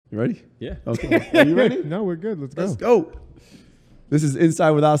You ready? Yeah. Okay. Are you ready? No, we're good. Let's go. This is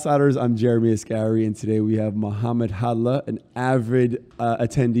Inside with Outsiders. I'm Jeremy Ascari, and today we have Mohammed Hadla, an avid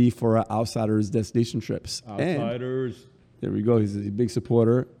attendee for our Outsiders destination trips. Outsiders. And there we go. He's a big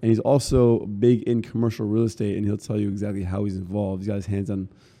supporter, and he's also big in commercial real estate, and he'll tell you exactly how he's involved. He's got his hands on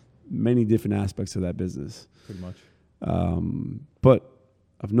many different aspects of that business. Pretty much. But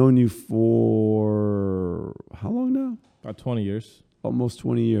I've known you for how long now? About 20 years. Almost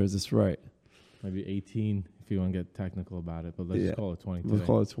 20 years. That's right. Maybe 18 if you want to get technical about it, but let's just call it 20 today. We'll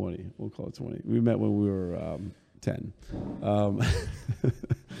call it 20. We met when we were 10.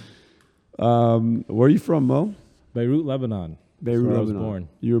 Where are you from, Mo? Beirut, Lebanon. Beirut, Lebanon. I Lebanon. was born.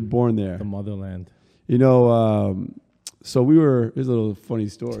 You were born there. The motherland. You know, so we were, here's a little funny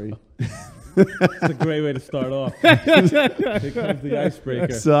story. It's a great way to start off. Here comes the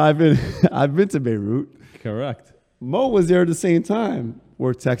icebreaker. So I've been to Beirut. Correct. Mo was there at the same time.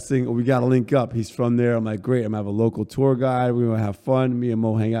 We're texting. We got to link up. He's from there. I'm like, great. I'm going to have a local tour guide. We're going to have fun. Me and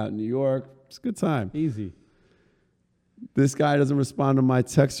Mo hang out in New York. It's a good time. Easy. This guy doesn't respond to my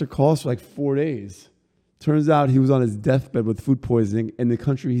texts or calls for like 4 days. Turns out he was on his deathbed with food poisoning in the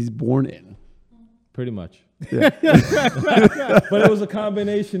country he's born in. Pretty much. Yeah. But it was a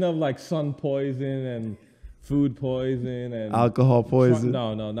combination of like sun poison and food poison and Alcohol poison.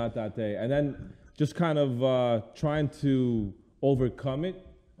 No, not that day. And then just kind of trying to overcome it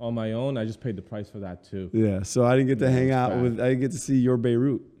on my own. I just paid the price for that too. Yeah, so I didn't get to hang out with, I didn't get to see your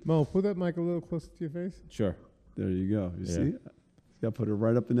Beirut. Mo, put that mic a little closer to your face. Sure. There you go. You see? You got to put it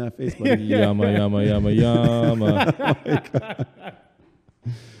right up in that face, buddy. Yama, yama, yama, yama. Oh my God.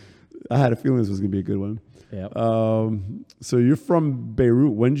 I had a feeling this was going to be a good one. Yep. So you're from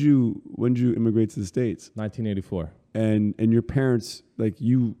Beirut. When did you immigrate to the States? 1984. And your parents, like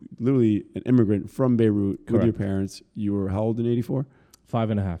you, literally an immigrant from Beirut with your Correct. parents. You were how old in 84?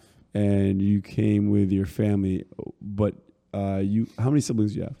 5.5. And you came with your family. But how many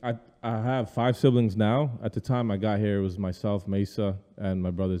siblings do you have? I have 5 siblings now. At the time I got here, it was myself, Mesa, and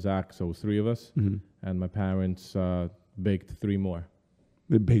my brother Zach. So it was 3 of us. Mm-hmm. And my parents baked 3 more.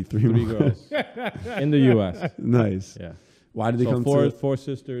 They baked 3 3 more. girls in the U.S. Nice. Yeah. Why did they come four, to? 4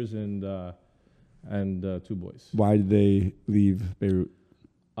 sisters and 2 boys. Why did they leave Beirut?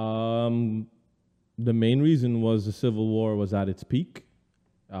 The main reason was the Civil War was at its peak.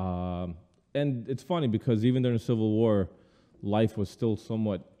 And it's funny because even during the Civil War, life was still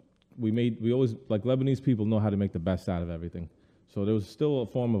somewhat, we always, like Lebanese people know how to make the best out of everything. So there was still a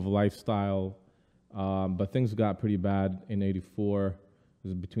form of lifestyle, but things got pretty bad in 84. It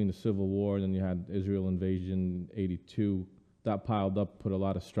was between the Civil War, and then you had Israel invasion, 82. That piled up, put a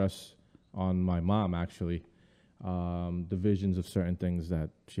lot of stress on my mom, actually. The visions of certain things that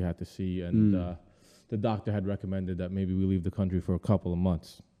she had to see, and the doctor had recommended that maybe we leave the country for a couple of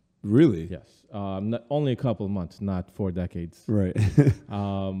months. Really? Yes. Only a couple of months, not 4 decades. Right.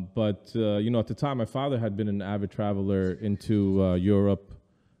 But at the time, my father had been an avid traveler into Europe.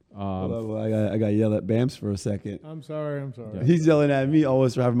 Hold on, well, I got yelled at Bams for a second. I'm sorry. Yeah. He's yelling at me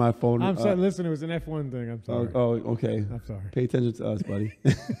always for having my phone. I'm sorry. Listen, it was an F1 thing. I'm sorry. Okay. I'm sorry. Pay attention to us, buddy.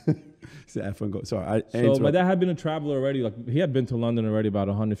 It's the F1 go. Sorry. So my dad had been a traveler already. Like he had been to London already about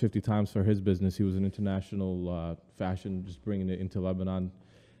 150 times for his business. He was an international fashion, just bringing it into Lebanon.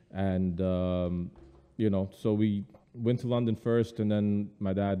 And, so we went to London first, and then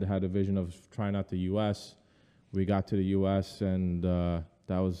my dad had a vision of trying out the U.S. We got to the U.S., and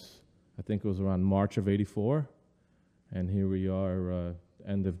that was, I think it was around March of 84. And here we are,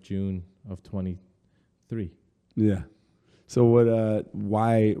 end of June of 23. Yeah. So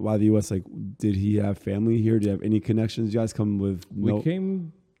why the U.S.? Like, did he have family here? Do you have any connections? You guys come with no? We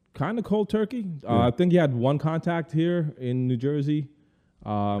came kind of cold turkey. I think he had one contact here in New Jersey.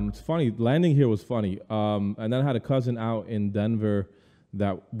 It's funny, landing here was funny. And then I had a cousin out in Denver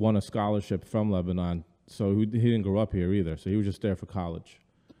that won a scholarship from Lebanon. So he didn't grow up here either. So he was just there for college.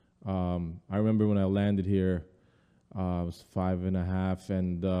 I remember when I landed here, I was 5.5,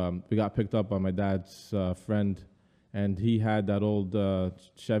 and we got picked up by my dad's friend, and he had that old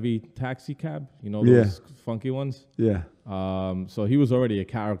Chevy taxi cab, those funky ones. Yeah. So he was already a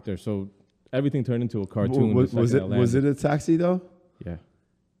character. So everything turned into a cartoon. Was it a taxi though? Yeah.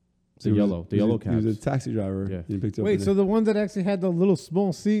 The yellow cabs. He was a taxi driver. Yeah. He picked up Wait, so the one that actually had the little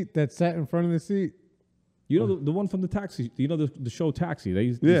small seat that sat in front of the seat? You know the one from the taxi. You know the show Taxi. They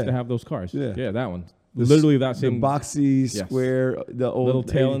used to have those cars. Yeah. Yeah, that one. Literally that same. The boxy square, the old little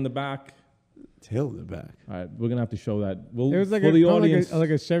tail in the back. Tail in the back. All right, we're gonna have to show that. It was like for the audience.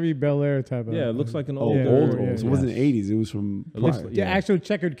 like a Chevy Bel Air type of. Yeah, it looks like an Old. So it wasn't the 80s. It was from. It looks prior. like- Yeah, actual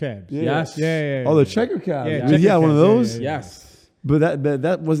checkered cabs. Yeah. Yes. Yeah. Oh, the checker cab. Yeah, Did he checker have one of cab. those? Yeah. Yes. But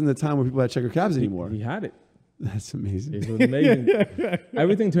that wasn't the time where people had checker cabs anymore. He had it. That's amazing. It was amazing.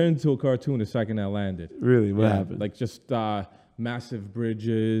 Everything turned into a cartoon the second I landed. Really? What happened? Like just massive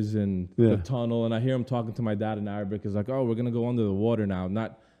bridges and the tunnel. And I hear him talking to my dad in Arabic. He's like, "Oh, we're gonna go under the water now."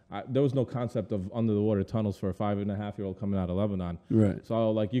 There was no concept of under the water tunnels for a 5.5-year-old coming out of Lebanon. Right.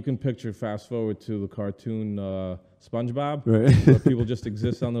 So like you can picture fast forward to the cartoon SpongeBob, Right. where people just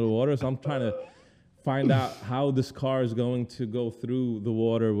exist under the water. So I'm trying to find out how this car is going to go through the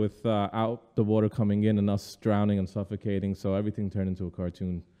water without the water coming in and us drowning and suffocating. So everything turned into a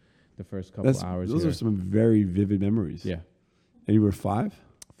cartoon the first couple hours. Those here. are some very vivid memories. Yeah. And you were 5?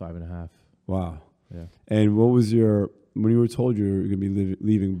 5.5. Wow. Yeah. And what was when you were told you were going to be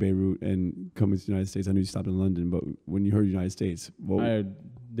leaving Beirut and coming to the United States? I knew you stopped in London, but when you heard United States, I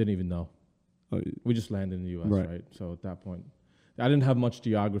didn't even know. We just landed in the U.S., right? So at that point, I didn't have much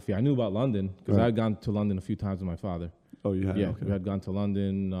geography. I knew about London because I had gone to London a few times with my father. Oh, you had? Yeah, okay. we had gone to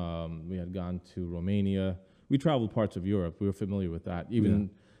London. We had gone to Romania. We traveled parts of Europe. We were familiar with that.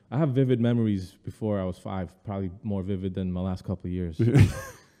 I have vivid memories before I was 5, probably more vivid than my last couple of years.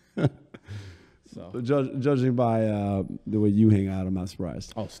 So judging by the way you hang out, I'm not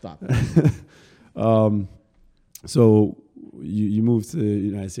surprised. Oh, stop. So you moved to the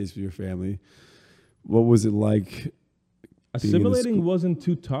United States with your family. What was it like? Assimilating wasn't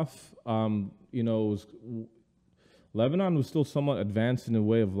too tough. Lebanon was still somewhat advanced in the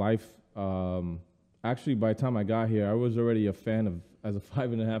way of life. Actually, by the time I got here, I was already a fan of, as a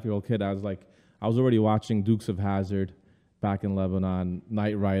 5.5-year-old kid, I was already watching Dukes of Hazzard back in Lebanon,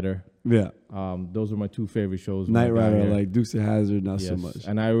 Knight Rider. Yeah. Those were my 2 favorite shows. Knight Rider, like Dukes of Hazzard, not so much.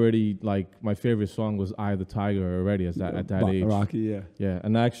 And I already, my favorite song was Eye of the Tiger already at that age. Rocky, yeah. Yeah,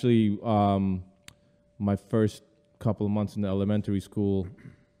 and actually, my first couple of months in the elementary school,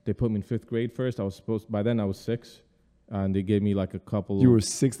 they put me in 5th grade first. By then I was 6, and they gave me like a couple. You were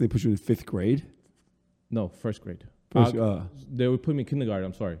 6, they put you in 5th grade? No, 1st grade. They would put me in kindergarten,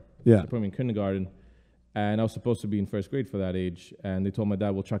 I'm sorry. Yeah. They put me in kindergarten, and I was supposed to be in 1st grade for that age, and they told my dad,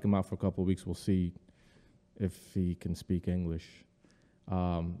 we'll check him out for a couple of weeks, we'll see if he can speak English.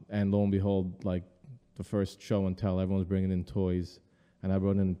 And lo and behold, like the first show and tell, everyone was bringing in toys, and I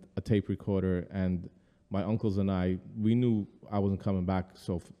brought in a tape recorder, and my uncles and we knew I wasn't coming back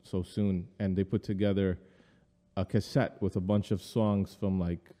so soon, and they put together a cassette with a bunch of songs from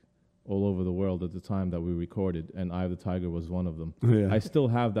like all over the world at the time that we recorded, and Eye of the Tiger was one of them. Yeah. I still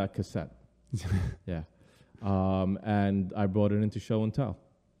have that cassette. Yeah. And I brought it into show and tell.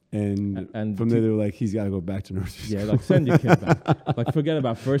 And from there, they were like, he's got to go back to nursery. Yeah, like, send your kid back. Like, forget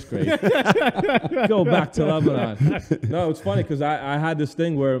about 1st grade. Go back to Lebanon. No, it's funny because I had this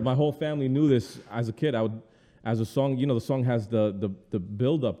thing where my whole family knew this as a kid. I would, as a song, the song has the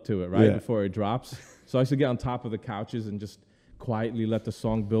build up to it, right? Before it drops. So I used to get on top of the couches and just quietly let the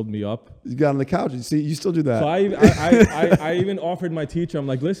song build me up. You got on the couch. You see, you still do that. So I even offered my teacher, I'm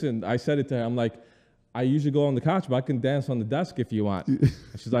like, listen, I said it to her, I'm like, I usually go on the couch, but I can dance on the desk if you want. And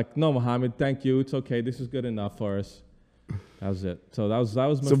she's like, no, Mohammed, thank you. It's okay. This is good enough for us. That was it. So that was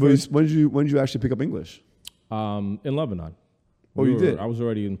my first. When did you actually pick up English? In Lebanon. Oh, you did? I was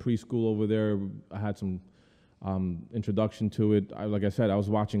already in preschool over there. I had some introduction to it. Like I said, I was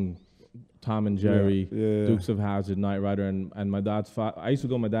watching Tom and Jerry, Dukes of Hazzard, Knight Rider, and my dad's. I used to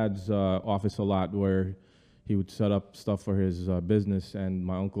go to my dad's office a lot, where he would set up stuff for his business, and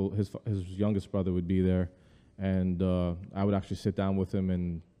my uncle, his youngest brother, would be there, and I would actually sit down with him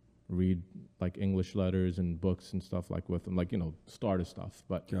and read like English letters and books and stuff like with him, like starter stuff.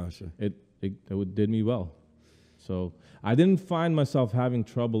 But gotcha. It did me well, so I didn't find myself having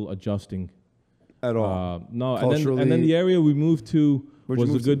trouble adjusting at all. No, and then the area we moved to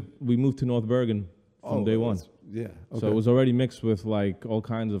we moved to North Bergen from day one. Yeah. Okay. So it was already mixed with like all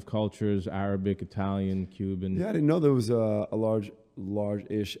kinds of cultures: Arabic, Italian, Cuban. Yeah, I didn't know there was a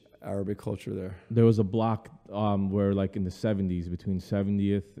large-ish Arabic culture there. There was a block where, like in the 70s, between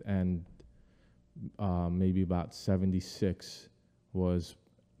 70th and maybe about 76, was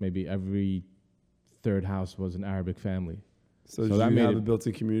maybe every 3rd house was an Arabic family. So did you have a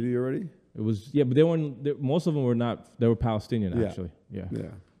built-in community already? It was, but they weren't. Most of them were not. They were Palestinian, actually. Yeah.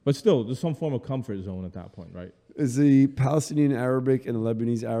 But still, there's some form of comfort zone at that point, right? Is the Palestinian Arabic and the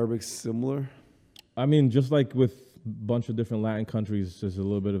Lebanese Arabic similar? I mean, just like with a bunch of different Latin countries, there's a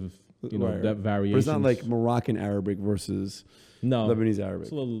little bit of that variation. But it's not like Moroccan Arabic versus Lebanese Arabic.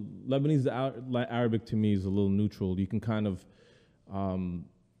 It's a little, Lebanese Arabic to me is a little neutral. You can kind of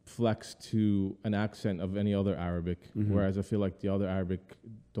flex to an accent of any other Arabic, whereas I feel like the other Arabic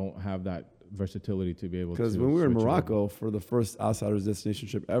don't have that versatility to be able to. Because when we were in Morocco for the first Outsiders destination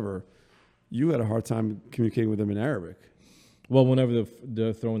trip ever, you had a hard time communicating with them in Arabic. Well, whenever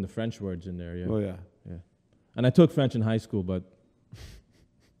they're throwing the French words in there, yeah. Oh yeah. Yeah. And I took French in high school, but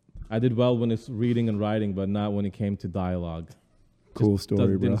I did well when it's reading and writing, but not when it came to dialogue. Cool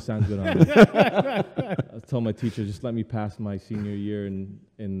story, bro. Didn't sound good on me. I told my teacher, just let me pass my senior year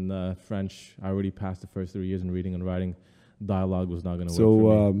in French. I already passed the first 3 years in reading and writing. Dialogue was not going to work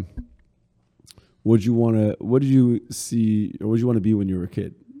for me. What did you see, or what did you want to be when you were a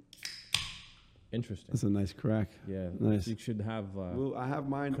kid? Interesting. That's a nice crack. Yeah, Nice. You should have. Well, I have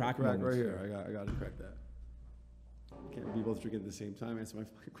mine crack crack right moments. here. I got to crack that. Can't be both drinking at the same time. Answer my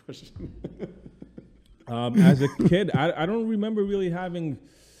fucking question. As a kid, I don't remember really having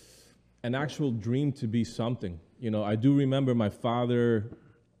an actual dream to be something. You know, I do remember my father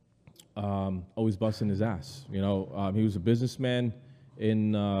always busting his ass. You know, he was a businessman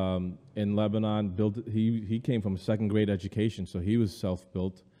in Lebanon. He came from a second grade education, so he was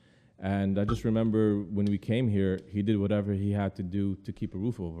self-built. And I just remember when we came here, he did whatever he had to do to keep a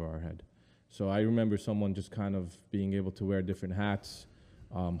roof over our head. So I remember someone just kind of being able to wear different hats,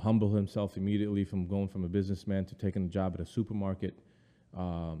 humble himself immediately from going from a businessman to taking a job at a supermarket.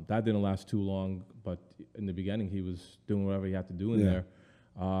 That didn't last too long, but in the beginning, he was doing whatever he had to do in there.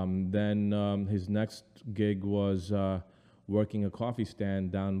 Then his next gig was working a coffee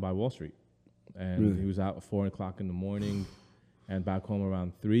stand down by Wall Street. And he was out at 4 o'clock in the morning and back home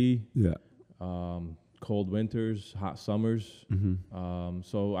around 3. Yeah. Cold winters, hot summers. Mm-hmm.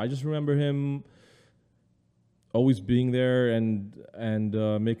 So I just remember him always being there and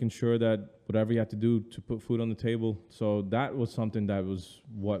making sure that whatever he had to do to put food on the table. So that was something that was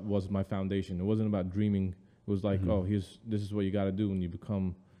what was my foundation. It wasn't about dreaming. It was like, this is what you got to do when you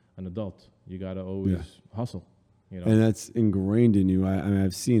become an adult. You got to always hustle. You know? And that's ingrained in you. I mean,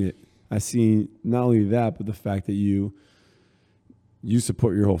 I've seen it. I've seen not only that, but the fact that you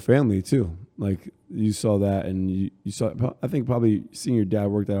support your whole family too. Like you saw that, and you saw. I think probably seeing your dad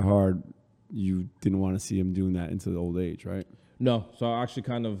work that hard, you didn't want to see him doing that into the old age, right? No. So I actually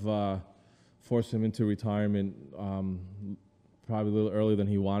kind of forced him into retirement probably a little earlier than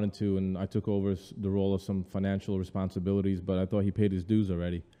he wanted to, and I took over the role of some financial responsibilities, but I thought he paid his dues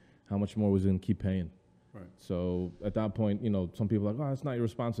already. How much more was he going to keep paying? Right. So at that point, you know, some people are like, oh, it's not your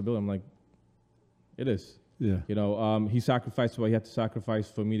responsibility. I'm like, it is. Yeah. You know, he sacrificed what he had to sacrifice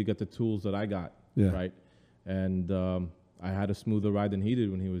for me to get the tools that I got, right? And I had a smoother ride than he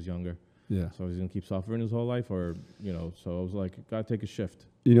did when he was younger. Yeah. So he's going to keep suffering his whole life, or, you know, so I was like, got to take a shift.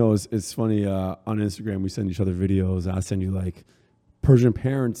 You know, it's funny, on Instagram, we send each other videos. I send you like Persian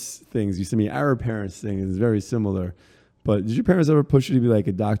parents things. You send me Arab parents things. It's very similar. But did your parents ever push you to be like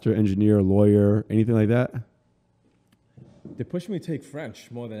a doctor, engineer, lawyer, anything like that? They pushed me to take French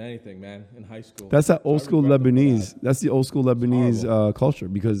more than anything, man, in high school. That's that old school Lebanese. That. That's the old school Lebanese culture,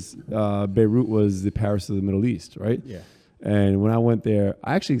 because Beirut was the Paris of the Middle East, right? Yeah. And when I went there,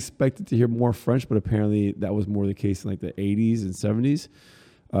 I actually expected to hear more French, but apparently that was more the case in like the 80s and 70s.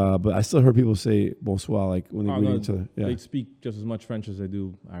 But I still heard people say bonsoir, like when they greet each other. Yeah. They speak just as much French as they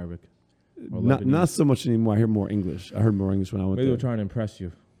do Arabic. Not so much anymore. I hear more English. I heard more English when I went Maybe there. they were trying to impress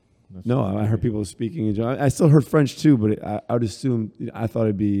you. No, I heard people speaking. I still heard French too, but I would assume, I thought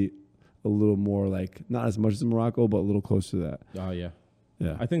it'd be a little more like, not as much as Morocco, but a little close to that. Oh, yeah.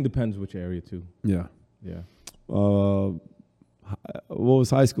 Yeah. I think depends which area too. Yeah. Yeah. What was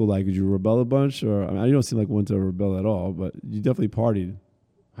high school like? Did you rebel a bunch? Or I mean, you don't seem like one to rebel at all, but you definitely partied.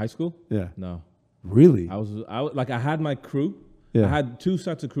 High school? Yeah. No. Really? I had my crew. Yeah. I had 2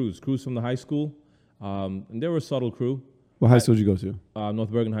 sets of crews from the high school, and they were a subtle crew. What high school did you go to? North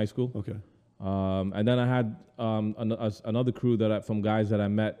Bergen High School. Okay. And then I had another crew from guys that I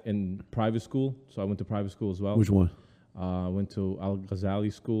met in private school. So I went to private school as well. Which one? I went to Al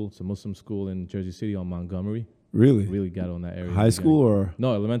Ghazali School. It's a Muslim school in Jersey City on Montgomery. Really? Really ghetto in that area. High school or?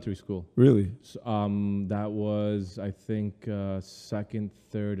 No, elementary school. Really? So, that was, I think, 2nd,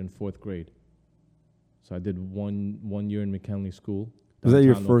 3rd, and 4th grade. So I did one year in McKinley School. Was that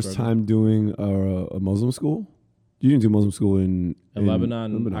your first time doing a Muslim school? You didn't do Muslim school in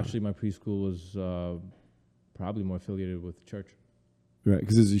Lebanon. Actually, my preschool was probably more affiliated with church. Right,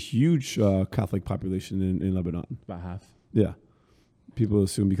 because there's a huge Catholic population in Lebanon. About half. Yeah. People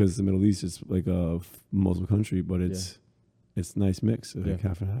assume because it's the Middle East, it's like a Muslim country, but it's nice mix, like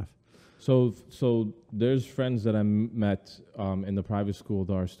half and half. So there's friends that I met in the private school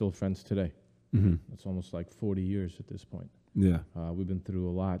that are still friends today. Mm-hmm. It's almost like 40 years at this point. Yeah. We've been through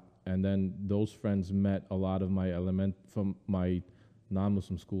a lot. And then those friends met a lot of from my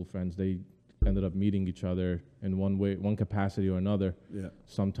non-Muslim school friends. They ended up meeting each other in one capacity or another. Yeah.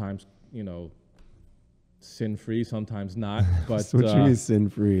 Sometimes, you know, sin-free, sometimes not. But So what you mean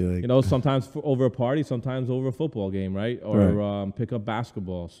sin-free? Like, you know, sometimes over a party, sometimes over a football game, right? Or pick up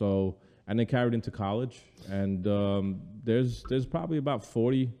basketball. So, and then carried into college. And there's probably about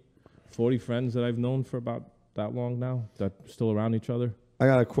 40 friends that I've known for about that long now that are still around each other. I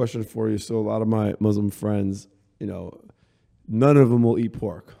got a question for you. So a lot of my Muslim friends, you know, none of them will eat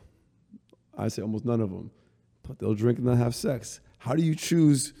pork. I say almost none of them. But they'll drink and they'll have sex. How do you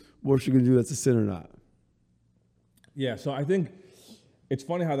choose what you're going to do that's a sin or not? Yeah, so I think it's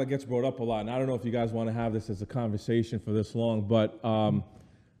funny how that gets brought up a lot. And I don't know if you guys want to have this as a conversation for this long, but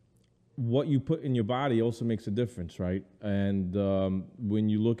what you put in your body also makes a difference, right? And when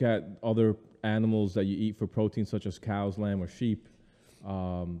you look at other animals that you eat for protein, such as cows, lamb, or sheep,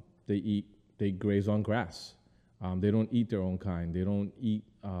 they graze on grass. They don't eat their own kind. They don't eat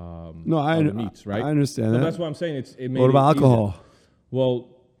other meats, right? I understand that. That's what I'm saying. What about alcohol? Well,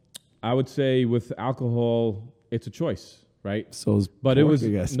 I would say with alcohol, it's a choice, right? So is but pork, it was I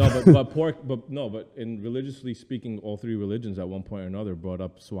guess. but in religiously speaking, all three religions at one point or another brought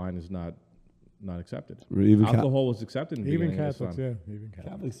up swine is not accepted. Even alcohol was accepted in the Even beginning Catholics, of Islam. yeah. Even Catholics.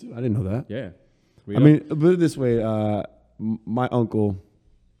 Catholics too. I didn't know that. Yeah. I mean, put it this way: my uncle,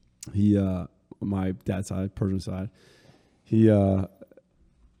 he, my dad's side, Persian side, he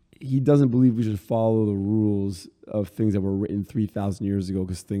doesn't believe we should follow the rules of things that were written 3,000 years ago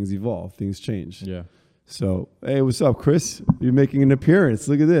because things evolve, things change. Yeah. So, hey, what's up, Chris? You're making an appearance.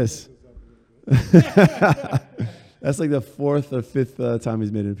 Look at this. That's like the fourth or fifth time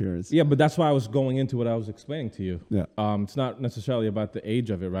he's made an appearance. Yeah, but that's why I was going into what I was explaining to you. Yeah. It's not necessarily about the age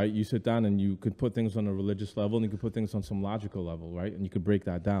of it, right? You sit down and you could put things on a religious level and you could put things on some logical level, right? And you could break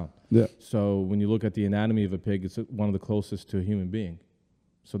that down. Yeah. So when you look at the anatomy of a pig, it's one of the closest to a human being.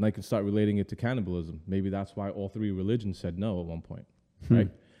 So now you can start relating it to cannibalism. Maybe that's why all three religions said no at one point, right?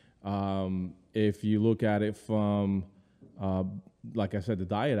 If you look at it from, like I said, the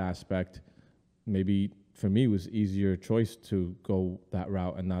diet aspect, maybe for me it was easier choice to go that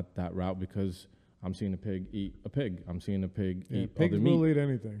route and not that route because I'm seeing a pig eat a pig. I'm seeing a pig eat pigs other meat. will eat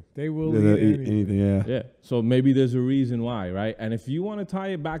anything. They will They'll eat anything. Yeah. Yeah. So maybe there's a reason why, right? And if you want to tie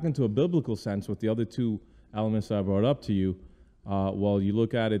it back into a biblical sense with the other two elements that I brought up to you, well, you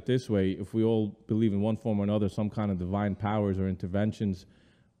look at it this way. If we all believe in one form or another, some kind of divine powers or interventions,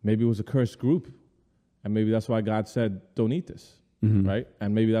 maybe it was a cursed group. And maybe that's why God said, don't eat this, right?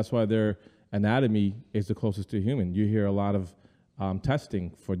 And maybe that's why their anatomy is the closest to human. You hear a lot of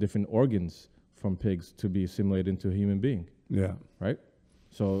testing for different organs from pigs to be assimilated into a human being. Yeah. Right?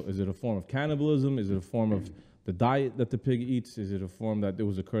 So is it a form of cannibalism? Is it a form of the diet that the pig eats? Is it a form that there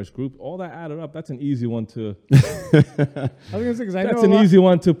was a cursed group? All that added up, that's an easy one to I was gonna say, 'cause I that's know an easy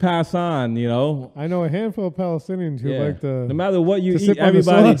one to pass on, you know. I know a handful of Palestinians who like to. No matter what you to eat, sip on the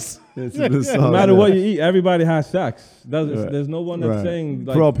everybody sauce. no matter what you eat, everybody has sex. There's no one that's saying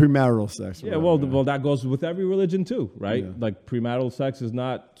like, for all premarital sex. yeah, well, that goes with every religion too, right? Yeah. Like premarital sex is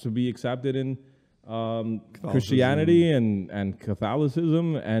not to be accepted in Christianity and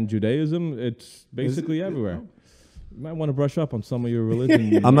Catholicism and Judaism. It's basically everywhere. You might want to brush up on some of your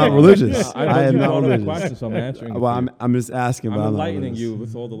religion. I'm not religious. I am not religious. Question, so I'm answering. Well, I'm just asking. I'm but enlightening not you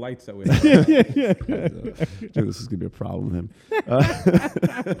with all the lights that we have. Dude, this is gonna be a problem with him.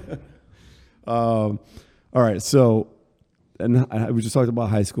 All right, so, and we just talked about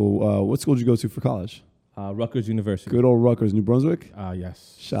high school. What school did you go to for college? Rutgers University. Good old Rutgers, New Brunswick.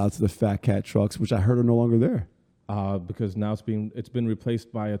 Yes. Shout out to the Fat Cat trucks, which I heard are no longer there. Because now it's been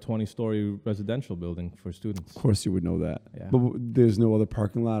replaced by a 20-story residential building for students. Of course, you would know that. Yeah. But there's no other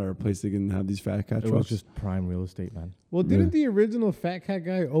parking lot or a place they can have these Fat Cat It trucks. was just prime real estate, man. Well, didn't the original Fat Cat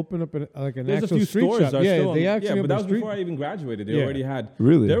guy open up an There's actual a few street stores shop? that are Yeah, still they on, actually yeah, but opened that a was street. before I even graduated. They Yeah. already had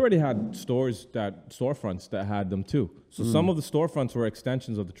Really? They already had storefronts that had them too. So some of the storefronts were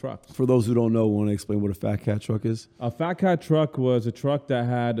extensions of the trucks. For those who don't know, want to explain what a Fat Cat truck is? A Fat Cat truck was a truck that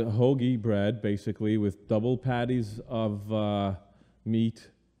had hoagie bread, basically, with double patties of meat,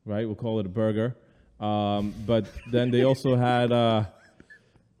 right? We'll call it a burger. But then they also had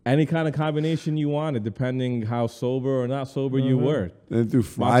any kind of combination you wanted, depending how sober or not sober you were. And threw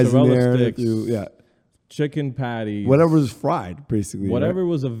fries in Mozzarella there. sticks, chicken patties. Whatever was fried, basically. Whatever right?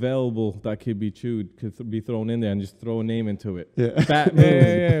 was available that could be chewed could be thrown in there and just throw a name into it. Yeah. Fat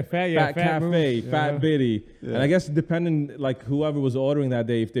Moon, Fat Cafe, Moon. Fat Yeah. Biddy. Yeah. And I guess depending, like whoever was ordering that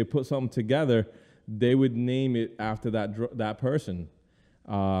day, if they put something together, they would name it after that person.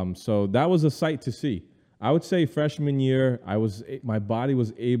 So that was a sight to see. I would say freshman year, my body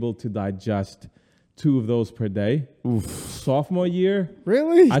was able to digest 2 of those per day. Oof. Sophomore year,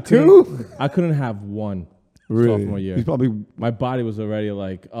 Really? I Two? couldn't have one. Really? Sophomore year. He's probably My body was already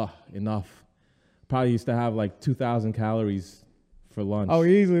like, enough. probably used to have like 2,000 calories for lunch. Oh,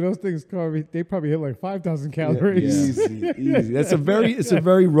 easily. Those things they probably hit like 5,000 calories. Yeah. Easy. It's a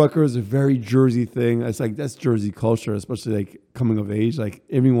very Rutgers, a very Jersey thing. It's like that's Jersey culture, especially like coming of age. Like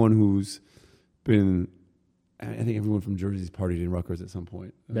everyone who's been, I think everyone from Jersey's partied in Rutgers at some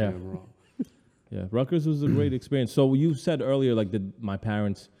point. Yeah. I'm wrong. Yeah, Rutgers was a great experience. So you said earlier, like, did my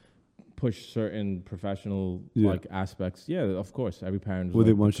parents push certain professional like aspects? Yeah, of course. Every parent What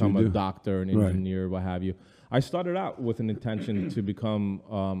they like, want you become to a do. doctor, an engineer, what have you. I started out with an intention to become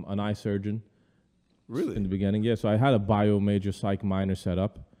an eye surgeon. Really? In the beginning, yeah. So I had a bio major, psych minor set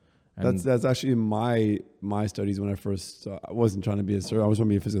up. And That's actually my studies when I first. I wasn't trying to be a surgeon. I was trying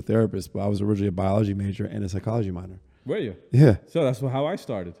to be a physical therapist, but I was originally a biology major and a psychology minor. were you? Yeah. So that's how I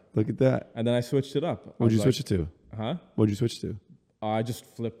started. Look at that. And then I switched it up. What'd you switch it to? Huh? What'd you switch to? I just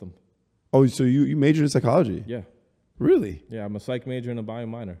flipped them. Oh, so you majored in psychology? Yeah. Really? Yeah, I'm a psych major and a bio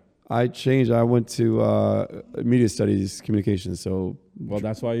minor. I changed. I went to media studies, communications. So, Well,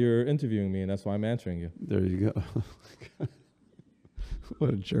 that's why you're interviewing me, and that's why I'm answering you. there you go.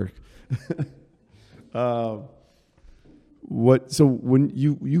 What a jerk. What? So when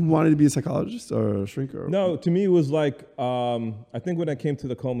you wanted to be a psychologist or a shrinker? No, to me it was like I think when I came to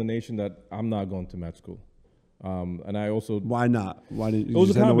the culmination that I'm not going to med school, and I also Why not? Why didn't you? it was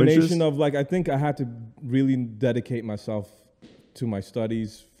a just have no interest? combination of like I think I had to really dedicate myself to my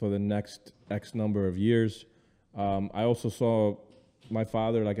studies for the next X number of years. I also saw my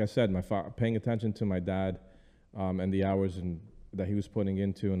father, like I said, paying attention to my dad and the hours that he was putting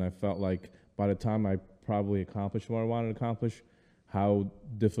into, and I felt like by the time I probably accomplished what I wanted to accomplish, how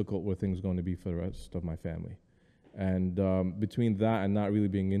difficult were things going to be for the rest of my family. And between that and not really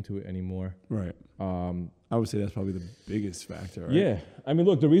being into it anymore. Right. I would say that's probably the biggest factor. Right? Yeah. I mean,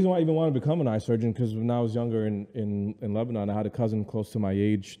 look, the reason why I even wanted to become an eye surgeon, because when I was younger in Lebanon, I had a cousin close to my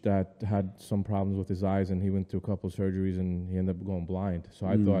age that had some problems with his eyes, and he went through a couple of surgeries, and he ended up going blind. So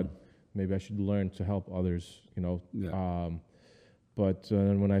I thought maybe I should learn to help others, you know. Yeah. But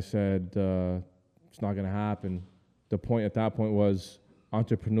when I said it's not going to happen, the point at that point was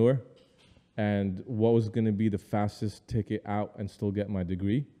entrepreneur, and what was going to be the fastest ticket out and still get my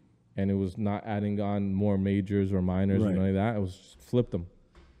degree. And it was not adding on more majors or minors or Right. none of that. It was just flip them.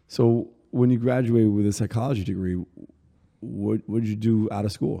 So when you graduated with a psychology degree, what did you do out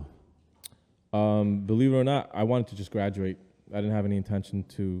of school? Believe it or not, I wanted to just graduate. I didn't have any intention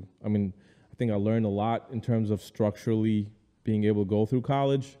to. I mean, I think I learned a lot in terms of structurally being able to go through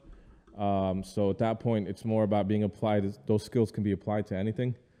college. So at that point, it's more about being applied. Those skills can be applied to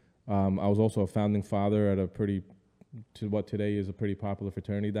anything. I was also a founding father at to what today is a pretty popular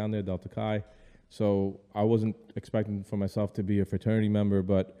fraternity down there, Delta Chi. So I wasn't expecting for myself to be a fraternity member,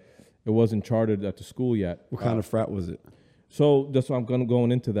 but it wasn't chartered at the school yet. What kind of frat was it? So that's why I'm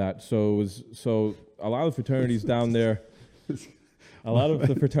going into that. So a lot of fraternities down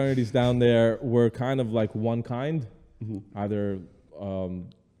there, were kind of like one kind, either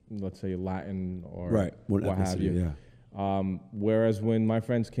let's say Latin or what have you. Yeah. Whereas when my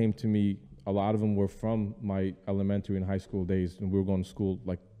friends came to me, a lot of them were from my elementary and high school days, and we were going to school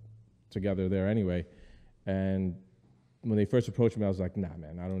like together there anyway. And when they first approached me, I was like, nah,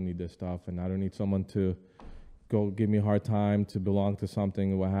 man, I don't need this stuff, and I don't need someone to go give me a hard time to belong to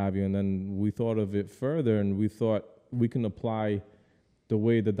something or what have you. And then we thought of it further, and we thought we can apply the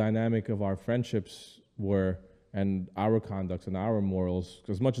way the dynamic of our friendships were and our conducts and our morals.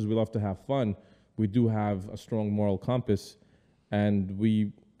 As much as we love to have fun, we do have a strong moral compass, and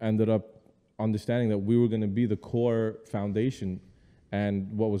we ended up understanding that we were going to be the core foundation.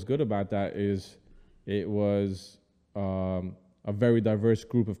 And what was good about that is it was a very diverse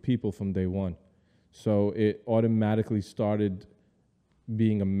group of people from day one. So it automatically started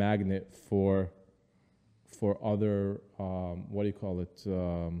being a magnet for other,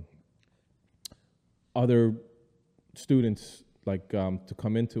 other students, like to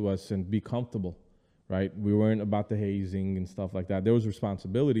come into us and be comfortable, right? We weren't about the hazing and stuff like that. There was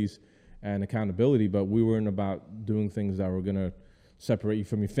responsibilities and accountability, but we weren't about doing things that were gonna separate you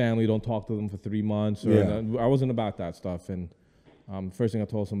from your family. Don't talk to them for 3 months. I wasn't about that stuff. And first thing I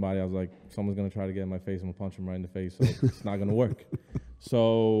told somebody, I was like, someone's gonna try to get in my face, I'm gonna punch him right in the face. So it's not gonna work.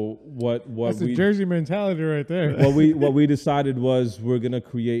 So what That's the Jersey mentality right there. what we decided was we're gonna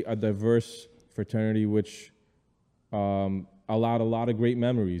create a diverse fraternity, which allowed a lot of great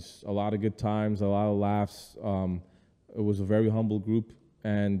memories, a lot of good times, a lot of laughs. It was a very humble group,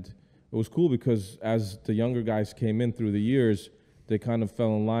 and it was cool because as the younger guys came in through the years, they kind of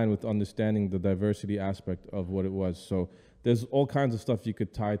fell in line with understanding the diversity aspect of what it was. So there's all kinds of stuff you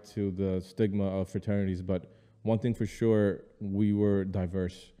could tie to the stigma of fraternities, but one thing for sure, we were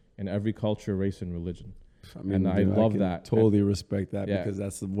diverse. in every culture, race, and religion. I mean, And I love can that. Totally respect that Yeah. because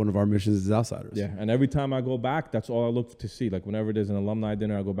that's one of our missions as outsiders. Yeah, and every time I go back, that's all I look to see. Like whenever there's an alumni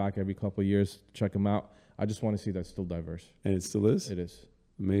dinner, I go back every couple of years, check them out. I just want to see that's still diverse. And it still is? It is.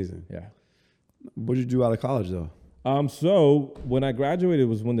 Amazing. Yeah. What did you do out of college, though? So when I graduated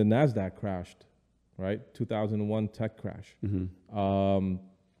was when the NASDAQ crashed, right? 2001 tech crash. Mm-hmm.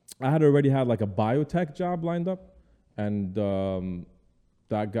 I had already had like a biotech job lined up, and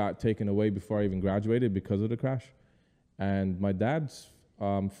that got taken away before I even graduated because of the crash. And my dad's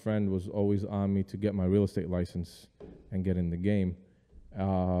friend was always on me to get my real estate license and get in the game.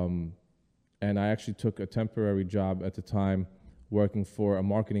 And I actually took a temporary job at the time working for a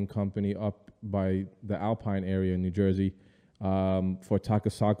marketing company up by the Alpine area in New Jersey for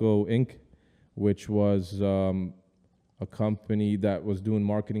Takasako Inc., which was a company that was doing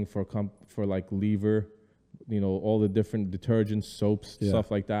marketing for like Lever, all the different detergents, soaps,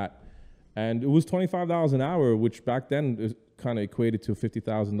 stuff like that. And it was $25 an hour, which back then kind of equated to a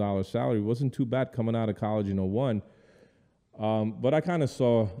 $50,000 salary. It wasn't too bad coming out of college in 01. But I kind of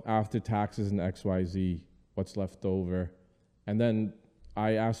saw after taxes and XYZ what's left over. And then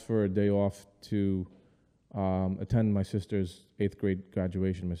I asked for a day off to attend my sister's 8th grade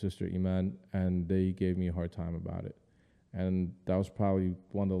graduation, my sister Iman, and they gave me a hard time about it. And that was probably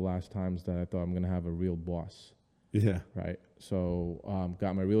one of the last times that I thought I'm going to have a real boss. Yeah. Right. So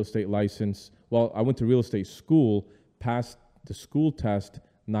got my real estate license. Well, I went to real estate school, passed the school test,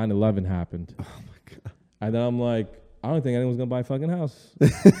 9/11 happened. Oh, my God. And then I'm like, I don't think anyone's going to buy a fucking house.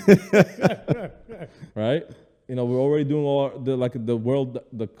 Right? We're already doing all the world,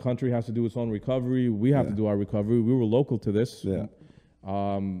 the country has to do its own recovery. We have to do our recovery. We were local to this. Yeah.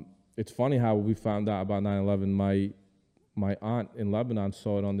 It's funny how we found out about 9/11. My aunt in Lebanon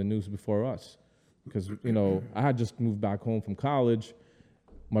saw it on the news before us because, I had just moved back home from college.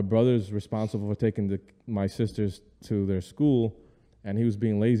 My brother's responsible for taking my sisters to their school, and he was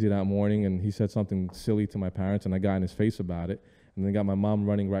being lazy that morning, and he said something silly to my parents, and I got in his face about it. And then got my mom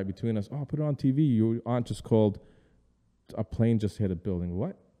running right between us. Oh, put it on TV. Your aunt just called, a plane just hit a building.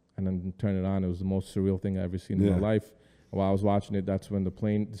 What? And then turn it on. It was the most surreal thing I ever seen in my life. While I was watching it, that's when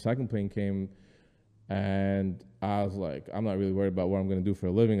the second plane came. And I was like, I'm not really worried about what I'm going to do for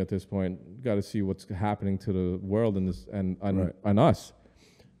a living at this point. Got to see what's happening to the world and us.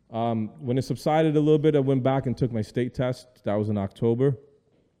 When it subsided a little bit, I went back and took my state test. That was in October.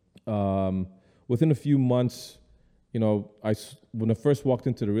 Within a few months, when I first walked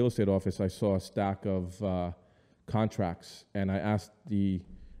into the real estate office, I saw a stack of contracts, and I asked the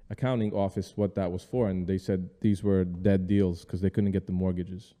accounting office what that was for, and they said these were dead deals because they couldn't get the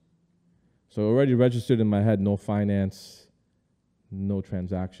mortgages. So already registered in my head, no finance, no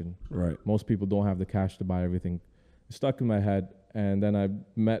transaction. Right. Most people don't have the cash to buy everything. It stuck in my head, and then I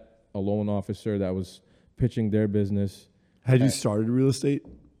met a loan officer that was pitching their business. Had you started real estate?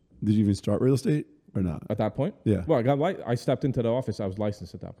 Did you even start real estate or not? At that point? Yeah. Well, I stepped into the office. I was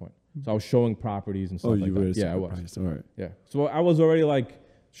licensed at that point. So I was showing properties and stuff like that. Yeah, I was. All right. Yeah. So I was already like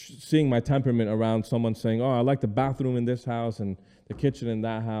seeing my temperament around someone saying, oh, I like the bathroom in this house and the kitchen in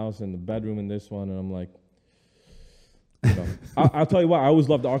that house and the bedroom in this one. And I'm like, I'll tell you what, I always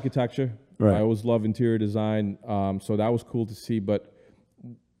loved architecture. Right. I always loved interior design. So that was cool to see. But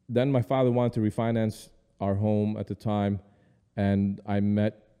then my father wanted to refinance our home at the time. And I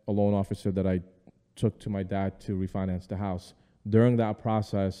met a loan officer that I took to my dad to refinance the house. During that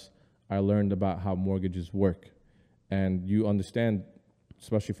process, I learned about how mortgages work. And you understand,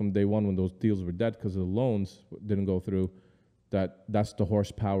 especially from day one when those deals were dead because the loans didn't go through, that's the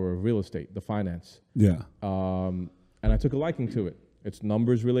horsepower of real estate, the finance. Yeah. And I took a liking to it. It's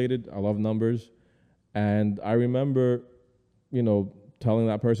numbers related. I love numbers. And I remember, telling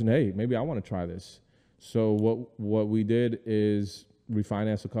that person, hey, maybe I want to try this. So what we did is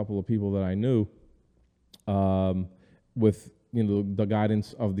refinance a couple of people that I knew with the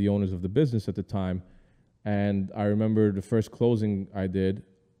guidance of the owners of the business at the time. And I remember the first closing I did,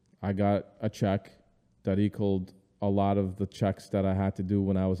 I got a check that equaled a lot of the checks that I had to do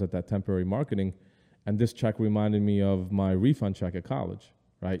when I was at that temporary marketing. And this check reminded me of my refund check at college,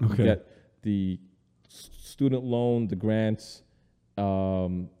 right? Okay. You get the student loan, the grants,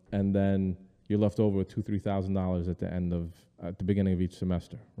 and then you're left over with $2,000-$3,000 at the beginning of each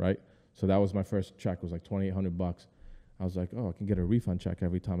semester, right? So that was my first check. It was like $2,800. I was like, oh, I can get a refund check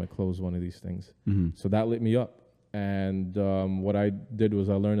every time I close one of these things. Mm-hmm. So that lit me up. And what I did was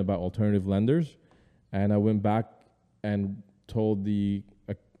I learned about alternative lenders, and I went back and told the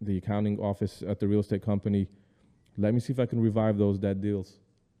accounting office at the real estate company, let me see if I can revive those dead deals.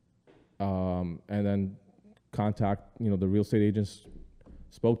 And then contact, the real estate agents,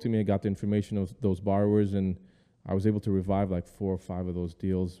 spoke to me. I got the information of those borrowers, and I was able to revive like 4 or 5 of those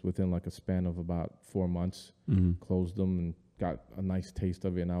deals within like a span of about 4 months. Closed them and got a nice taste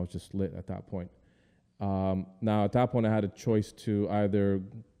of it, and I was just lit at that point. Now, at that point, I had a choice to either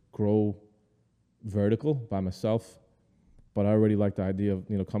grow vertical by myself, but I already liked the idea of,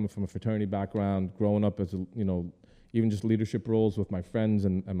 coming from a fraternity background, growing up as, even just leadership roles with my friends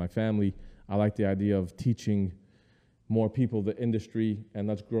and my family. I like the idea of teaching more people the industry, and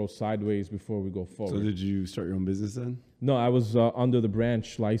let's grow sideways before we go forward. So did you start your own business then? No, I was under the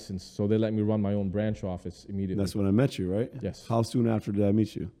branch license, so they let me run my own branch office immediately. That's when I met you, right? Yes. How soon after did I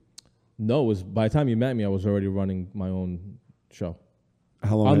meet you? No, it was by the time you met me, I was already running my own show.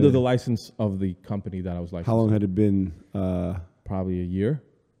 How long? Under the license of the company that I was licensed. How long had it been? Probably a year.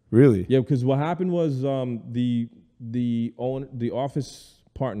 Really? Yeah, because what happened was the office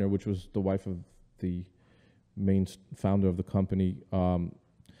partner, which was the wife of the main founder of the company,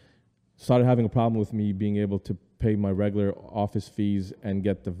 started having a problem with me being able to pay my regular office fees and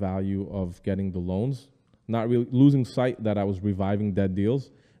get the value of getting the loans. Not really losing sight that I was reviving dead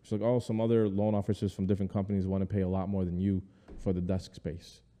deals. It's like, oh, some other loan officers from different companies want to pay a lot more than you for the desk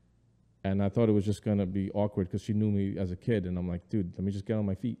space. And I thought it was just going to be awkward because she knew me as a kid. And I'm like, dude, let me just get on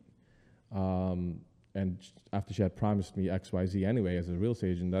my feet. And after she had promised me X, Y, Z anyway as a real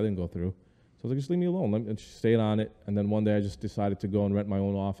estate agent, that didn't go through. So I was like, just leave me alone. And she stayed on it. And then one day I just decided to go and rent my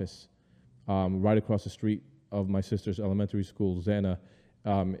own office right across the street of my sister's elementary school, Xana,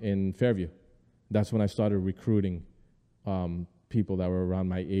 in Fairview. That's when I started recruiting people that were around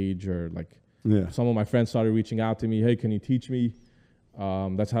my age, or like some of my friends started reaching out to me. Hey, can you teach me?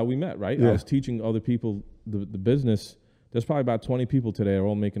 That's how we met, right? Yeah. I was teaching other people the business. There's probably about 20 people today are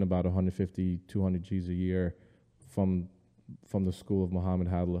all making about 150, 200 G's a year from the school of Muhammad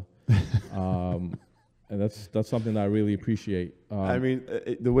Hadla. And that's something that I really appreciate. I mean,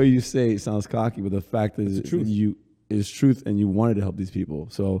 the way you say it sounds cocky, but the fact is it's truth, and you wanted to help these people.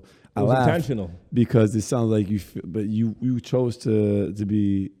 So I laugh intentional because it sounds like but you chose to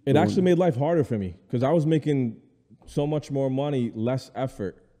be. It actually made life harder for me because I was making so much more money, less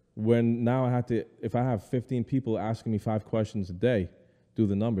effort. When now I had to, if I have 15 people asking me 5 questions a day, do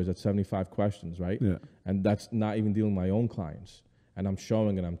the numbers, that's 75 questions, right? Yeah. And that's not even dealing with my own clients. And I'm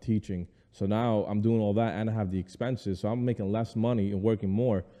showing and I'm teaching. So now I'm doing all that and I have the expenses. So I'm making less money and working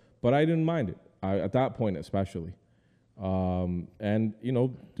more, but I didn't mind it. At that point, especially. And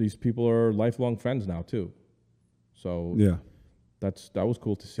these people are lifelong friends now too. So yeah, that was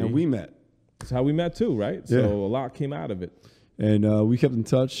cool to see. And we met. That's how we met too, right? Yeah. So a lot came out of it. And we kept in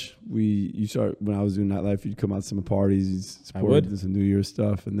touch. When I was doing nightlife, you'd come out to some parties, you'd support some New Year's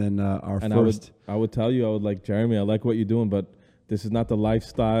stuff, and then I would tell you, I would like, Jeremy, I like what you're doing, but this is not the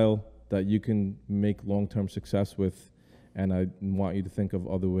lifestyle that you can make long-term success with, and I want you to think of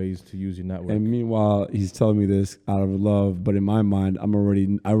other ways to use your network. And meanwhile, he's telling me this out of love, but in my mind, I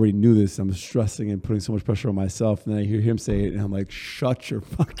already knew this. I'm stressing and putting so much pressure on myself, and then I hear him say it, and I'm like, shut your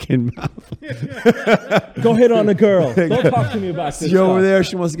fucking mouth. Go hit on a girl. Don't talk to me about this. You're over there.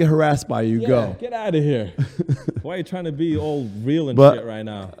 She wants to get harassed by you. Yeah, go. Get out of here. Why are you trying to be all real and shit right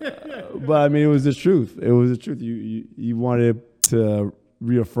now? But I mean, it was the truth. It was the truth. You wanted to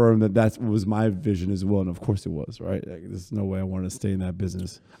reaffirm that was my vision as well, and of course it was, right? Like, there's no way I wanted to stay in that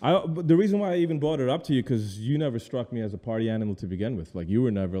business. But the reason why I even brought it up to you, because you never struck me as a party animal to begin with. Like, you were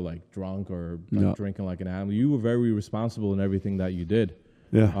never like drunk or drinking like an animal. You were very responsible in everything that you did.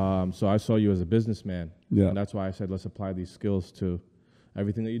 Yeah. So I saw you as a businessman. Yeah. And that's why I said, let's apply these skills to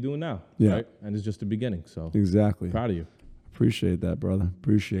everything that you're doing now. Yeah. Right? And it's just the beginning. So exactly. Proud of you. Appreciate that, brother.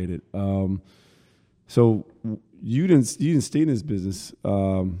 Appreciate it. So you didn't stay in this business.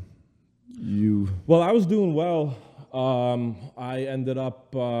 Well, I was doing well. I ended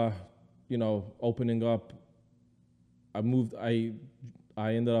up, opening up.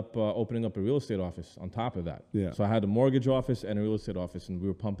 I ended up opening up a real estate office on top of that. Yeah. So I had a mortgage office and a real estate office, and we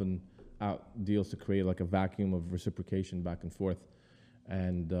were pumping out deals to create like a vacuum of reciprocation back and forth.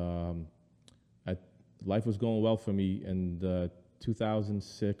 And life was going well for me. And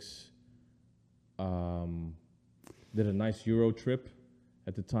 2006. Did a nice Euro trip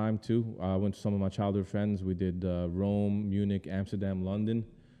at the time too. I went to some of my childhood friends. We did Rome, Munich, Amsterdam, London.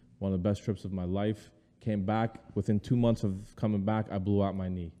 One of the best trips of my life. Came back. Within 2 months of coming back, I blew out my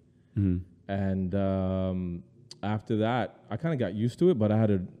knee. Mm-hmm. And after that, I kind of got used to it, but I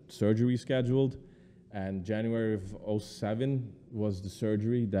had a surgery scheduled. And January of 2007 was the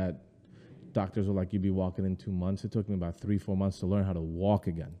surgery that doctors were like, you'd be walking in 2 months. It took me about 3-4 months to learn how to walk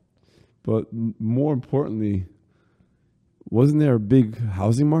again. But more importantly, wasn't there a big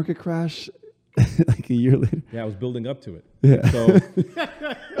housing market crash like a year later. Yeah, I was building up to it. Yeah.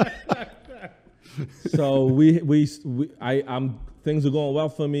 So, I'm things are going well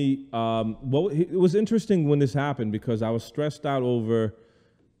for me. Well, it was interesting when this happened because I was stressed out over.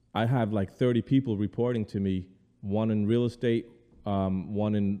 I have like 30 people reporting to me, one in real estate,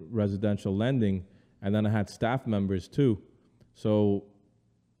 one in residential lending, and then I had staff members too. So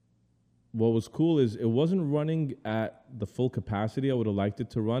what was cool is it wasn't running at the full capacity I would have liked it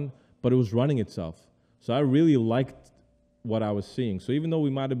to run, but it was running itself. So I really liked what I was seeing. So even though we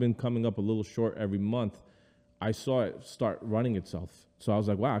might have been coming up a little short every month, I saw it start running itself. So I was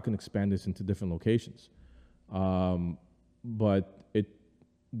like, wow, I can expand this into different locations. But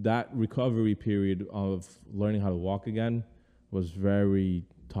that recovery period of learning how to walk again was very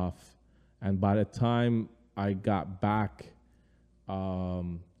tough. And by the time I got back, it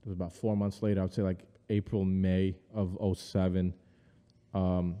was about 4 months later, I would say like April, May of 07.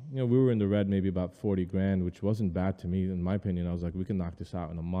 We were in the red maybe about 40 grand, which wasn't bad to me. In my opinion, I was like, we can knock this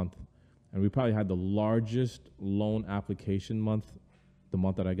out in a month. And we probably had the largest loan application month, the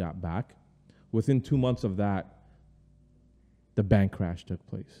month that I got back. Within 2 months of that, the bank crash took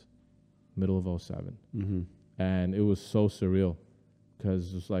place, middle of 07. Mm-hmm. And it was so surreal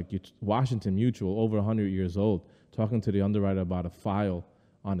because it's like Washington Mutual, over 100 years old, talking to the underwriter about a file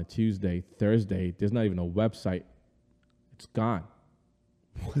on a Tuesday, Thursday, there's not even a website. It's gone.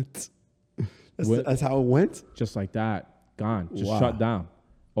 What? That's how it went? Just like that, gone, just Wow. shut down.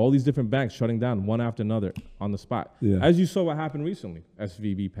 All these different banks shutting down one after another on the spot. Yeah. As you saw what happened recently,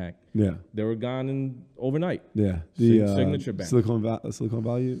 SVB Bank. Yeah. They were gone overnight. Yeah. Signature Bank. Silicon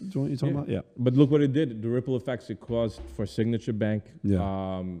Valley joint you're talking about? Yeah. But look what it did, the ripple effects it caused for Signature Bank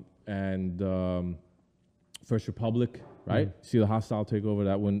and First Republic, right? See the hostile takeover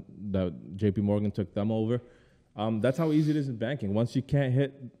that JP Morgan took them over. That's how easy it is in banking. Once you can't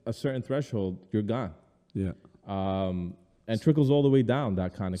hit a certain threshold, you're gone. Yeah. And trickles all the way down,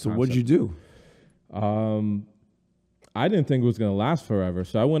 that kind of So concept. what'd you do? I didn't think it was going to last forever.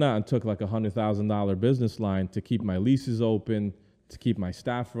 So I went out and took like $100,000 business line to keep my leases open, to keep my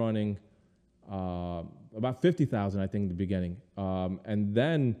staff running. About $50,000, I think, in the beginning. And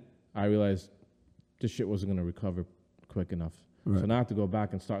then I realized this shit wasn't going to recover quick enough. Right. So now I have to go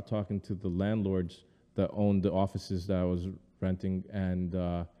back and start talking to the landlords that owned the offices that I was renting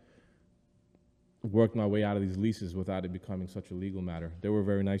and work my way out of these leases without it becoming such a legal matter. They were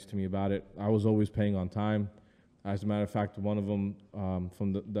very nice to me about it. I was always paying on time. As a matter of fact, one of them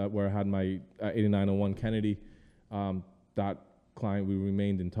from where I had my 8901 Kennedy, that client, we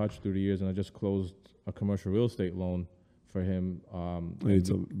remained in touch through the years, and I just closed a commercial real estate loan for him.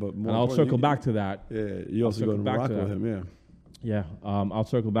 And I'll circle back to that. Yeah, you also go to Morocco with him, yeah. Yeah, I'll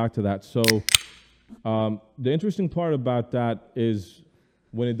circle back to that. So the interesting part about that is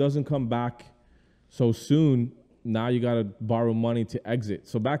when it doesn't come back so soon, now you got to borrow money to exit.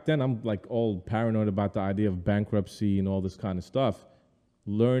 So back then, I'm like all paranoid about the idea of bankruptcy and all this kind of stuff.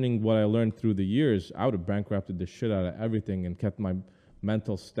 Learning what I learned through the years, I would have bankrupted the shit out of everything and kept my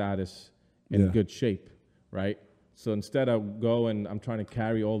mental status in good shape, right? So instead I go and I'm trying to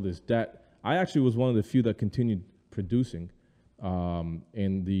carry all this debt. I actually was one of the few that continued producing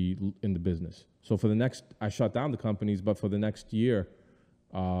in the business. So for the next, I shut down the companies, but for the next year,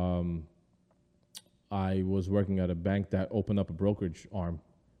 I was working at a bank that opened up a brokerage arm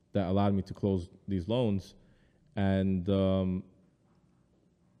that allowed me to close these loans. And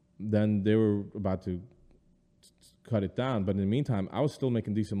then they were about to cut it down. But in the meantime, I was still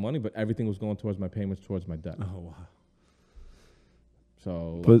making decent money, but everything was going towards my payments, towards my debt. Oh, wow.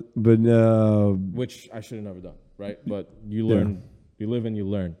 So, but which I should have never done, right? But you learn, you live and you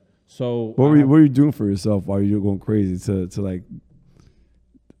learn. So what were you doing for yourself while you were going crazy to like,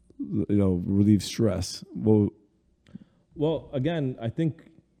 relieve stress? Well, again, I think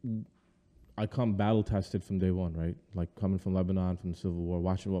I come battle tested from day one, right? Like coming from Lebanon, from the Civil War,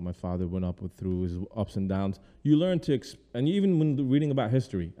 watching what my father went through his ups and downs. You learn to, and even when reading about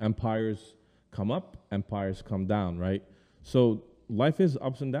history, empires come up, empires come down, right? So life is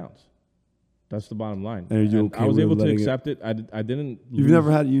ups and downs. That's the bottom line. And I was able to accept it. I didn't. You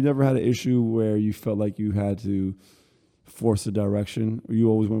never had an issue where you felt like you had to force a direction, or you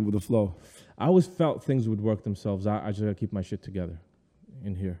always went with the flow? I always felt things would work themselves out. I just gotta keep my shit together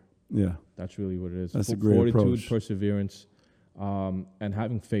in here. Yeah. That's really what it is. That's a great fortitude, approach. Perseverance, and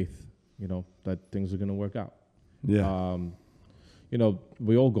having faith, that things are gonna work out. Yeah.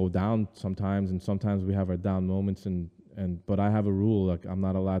 We all go down sometimes, and sometimes we have our down moments, but I have a rule, like I'm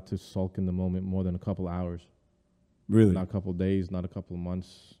not allowed to sulk in the moment more than a couple hours. Really? Not a couple of days, not a couple of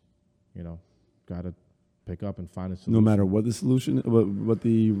months. Gotta pick up and find a solution. No matter what the solution, what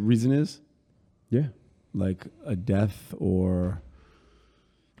the reason is? Yeah. like a death or.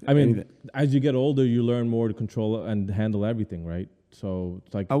 I mean, anything. as you get older, you learn more to control and handle everything, right? So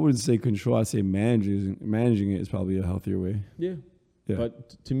it's like, I wouldn't say control. I'd say managing it is probably a healthier way. yeah. Yeah.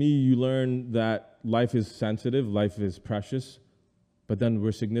 But to me, you learn that life is sensitive, life is precious, but then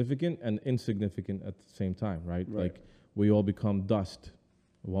we're significant and insignificant at the same time, right? Right. Like we all become dust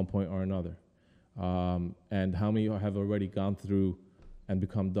at one point or another. And how many have already gone through and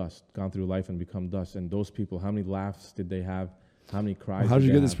become dust, gone through life and become dust? And those people, how many laughs did they have? How many cries? How did you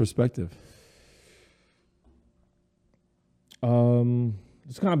they get this have? perspective?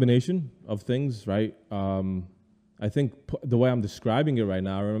 It's a combination of things, right? I think the way I'm describing it right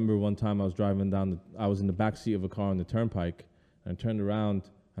now, I remember one time I was driving I was in the back seat of a car on the turnpike, and I turned around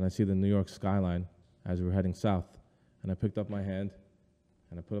and I see the New York skyline as we were heading south. And I picked up my hand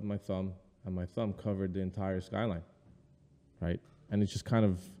and I put up my thumb, and my thumb covered the entire skyline, right? And it just kind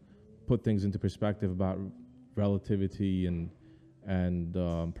of put things into perspective about relativity and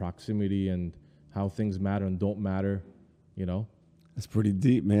proximity and how things matter and don't matter, you know? That's pretty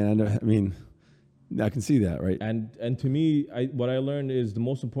deep, man. I mean, I can see that, right? And to me, what I learned is the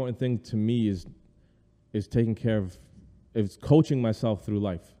most important thing to me is taking care of, is coaching myself through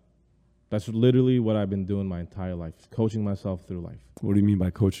life. That's literally what I've been doing my entire life, coaching myself through life. What do you mean by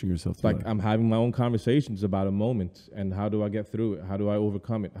coaching yourself? It's like I'm having my own conversations about a moment and how do I get through it? How do I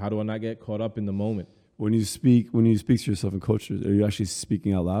overcome it? How do I not get caught up in the moment? When you speak to yourself and coach, are you actually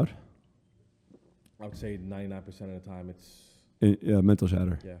speaking out loud? I would say 99% of the time it's Mental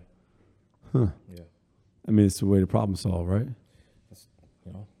chatter. yeah. Huh. Yeah. I mean, it's a way to problem solve, right?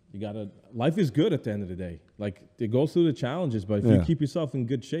 You know, life is good at the end of the day. Like, it goes through the challenges, but if you keep yourself in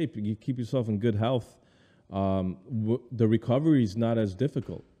good shape, you keep yourself in good health, the recovery is not as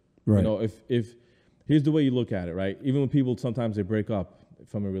difficult. Right. You know, if here's the way you look at it, right? Even when people, sometimes they break up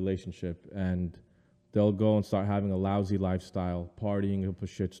from a relationship and they'll go and start having a lousy lifestyle, partying up a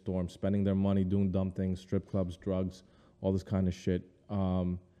shitstorm, spending their money doing dumb things, strip clubs, drugs, all this kind of shit.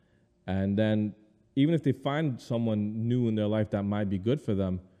 And then even if they find someone new in their life that might be good for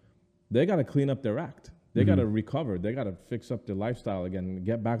them, they got to clean up their act. They got to recover. They got to fix up their lifestyle again and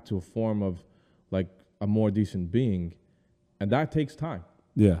get back to a form of like a more decent being. And that takes time.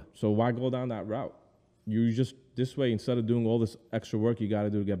 Yeah. So why go down that route? You just, this way, instead of doing all this extra work you got to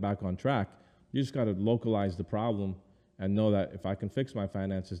do to get back on track, you just got to localize the problem and know that if I can fix my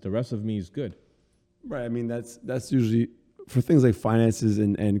finances, the rest of me is good. Right. I mean, that's usually for things like finances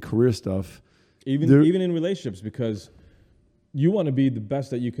and career stuff. Even in relationships, because you want to be the best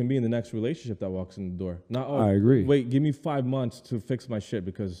that you can be in the next relationship that walks in the door. Not, I agree. Wait, give me 5 months to fix my shit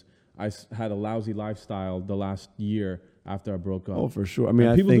because I had a lousy lifestyle the last year after I broke up. Oh, for sure. I mean,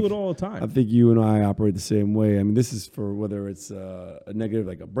 and people do it all the time. I think you and I operate the same way. I mean, this is for whether it's a negative,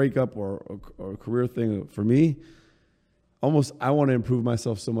 like a breakup or a career thing. For me, almost I want to improve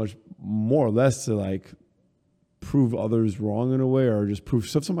myself so much more or less to like prove others wrong in a way, or just prove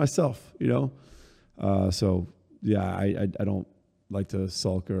stuff to myself, you know? So yeah, I don't like to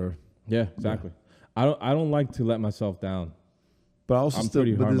sulk or. Yeah, exactly. Yeah. I don't like to let myself down. But also I'm you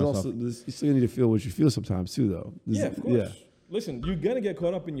still need to feel what you feel sometimes too, though. Of course. Yeah. Listen, you're gonna get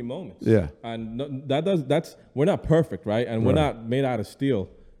caught up in your moments. Yeah. And we're not perfect, right? And we're not made out of steel.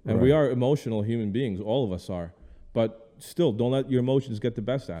 And we are emotional human beings. All of us are. But still, don't let your emotions get the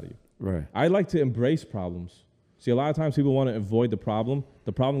best out of you. Right. I like to embrace problems. See, a lot of times people want to avoid the problem.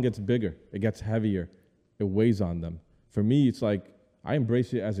 The problem gets bigger. It gets heavier. It weighs on them. For me, it's like I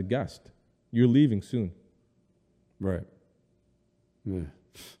embrace it as a guest. You're leaving soon. Right. Yeah.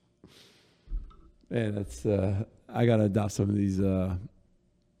 Man, that's I gotta adopt some of these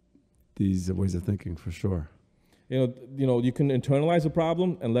ways of thinking for sure. You know, you can internalize a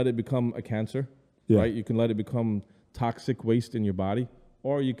problem and let it become a cancer. Yeah. Right? You can let it become toxic waste in your body,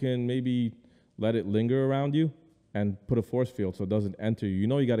 or you can maybe let it linger around you and put a force field so it doesn't enter you. You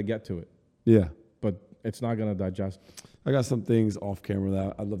know you got to get to it. Yeah. But it's not going to digest. I got some things off camera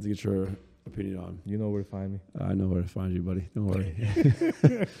that I'd love to get your opinion on. You know where to find me. I know where to find you, buddy. Don't worry.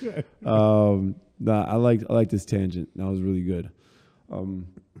 I like this tangent. That was really good.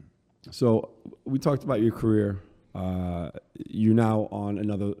 So we talked about your career. You're now on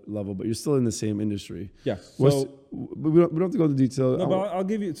another level, but you're still in the same industry. Yes. We don't have to go into detail. No, but I'll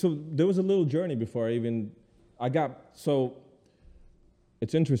give you. So there was a little journey before So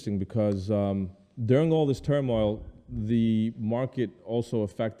it's interesting because during all this turmoil, the market also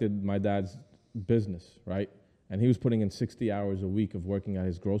affected my dad's business, right? And he was putting in 60 hours a week of working at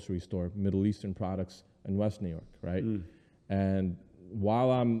his grocery store, Middle Eastern products in West New York, right? And while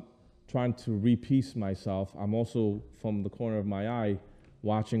I'm trying to repiece myself, I'm also, from the corner of my eye,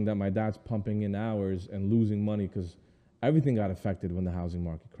 watching that my dad's pumping in hours and losing money because everything got affected when the housing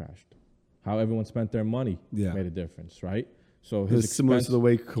market crashed. How everyone spent their money made a difference, right? So his It's similar to the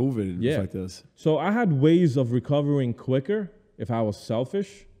way COVID affected us. So I had ways of recovering quicker if I was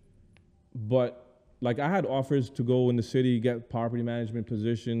selfish, but like I had offers to go in the city, get property management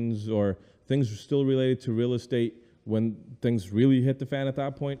positions or things still related to real estate when things really hit the fan at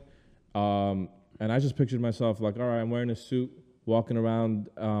that point. And I just pictured myself like, all right, I'm wearing a suit, walking around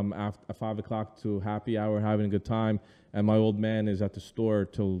after 5 o'clock to happy hour, having a good time. And my old man is at the store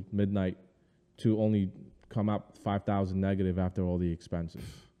till midnight to only come out 5,000 negative after all the expenses,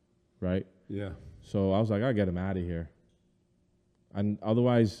 right? Yeah. So I was like, I get him out of here. And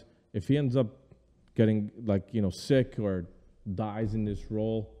otherwise, if he ends up getting sick or dies in this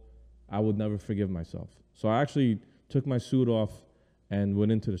role, I would never forgive myself. So I actually took my suit off and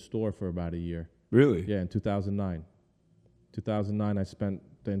went into the store for about a year. Really? Yeah, in 2009. 2009, I spent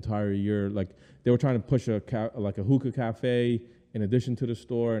the entire year, like they were trying to push a hookah cafe in addition to the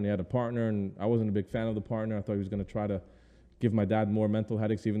store, and they had a partner, and I wasn't a big fan of the partner. I thought he was going to try to give my dad more mental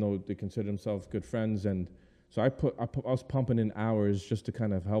headaches, even though they considered themselves good friends. And so I was pumping in hours just to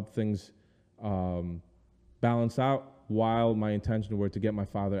kind of help things balance out, while my intention were to get my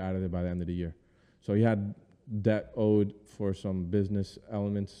father out of there by the end of the year. So he had debt owed for some business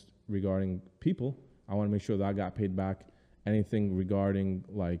elements regarding people. I want to make sure that I got paid back. Anything regarding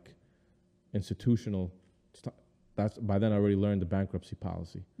like institutional, that's by then I already learned the bankruptcy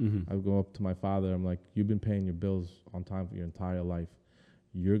policy. I would go up to my father. I'm like, you've been paying your bills on time for your entire life.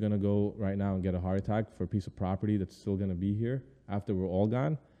 You're going to go right now and get a heart attack for a piece of property that's still going to be here after we're all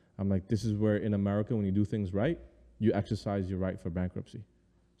gone. I'm like, this is where in America, when you do things right, you exercise your right for bankruptcy.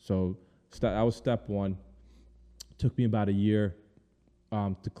 So that was step one. Took me about a year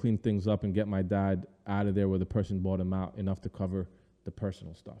to clean things up and get my dad out of there where the person bought him out enough to cover the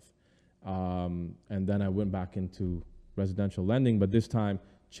personal stuff. And then I went back into residential lending, but this time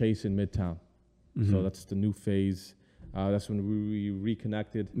Chase in Midtown. So that's the new phase. That's when we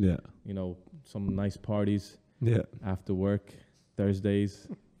reconnected. Yeah. You know, some nice parties. Yeah. After work, Thursdays,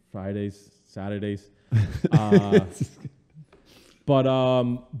 Fridays, Saturdays. But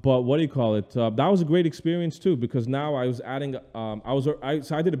what do you call it? That was a great experience too, because now I was adding. So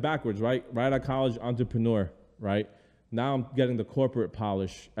I did it backwards, right? Right out of college, entrepreneur, right? Now I'm getting the corporate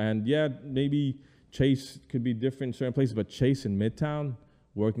polish, and yeah, maybe Chase could be different in certain places, but Chase in Midtown,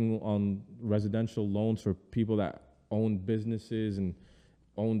 working on residential loans for people that own businesses and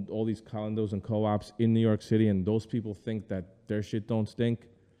own all these condos and co-ops in New York City, and those people think that their shit don't stink.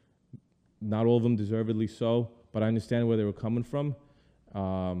 Not all of them deservedly so, but I understand where they were coming from.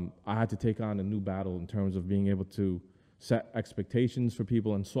 I had to take on a new battle in terms of being able to set expectations for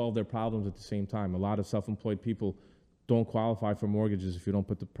people and solve their problems at the same time. A lot of self-employed people don't qualify for mortgages if you don't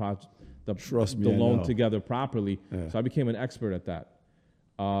put the loan together properly. Yeah. So I became an expert at that.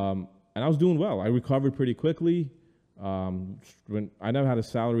 And I was doing well. I recovered pretty quickly. When I never had a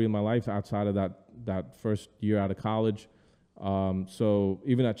salary in my life outside of that first year out of college. So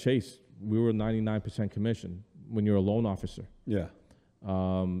even at Chase, we were 99% commission when you're a loan officer. Yeah.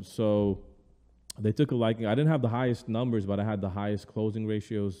 So they took a liking. I didn't have the highest numbers, but I had the highest closing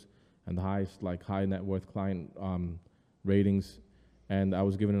ratios and the highest high net worth client ratings. And I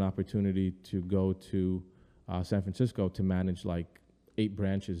was given an opportunity to go to San Francisco to manage 8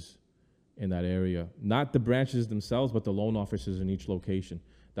 branches in that area. Not the branches themselves, but the loan officers in each location.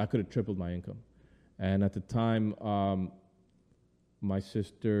 That could have tripled my income. And at the time, my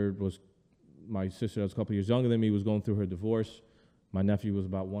sister that was a couple years younger than me was going through her divorce. My nephew was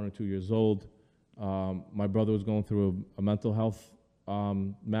about 1 or 2 years old. My brother was going through a mental health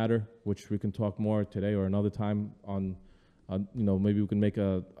matter, which we can talk more today or another time on. Maybe we can make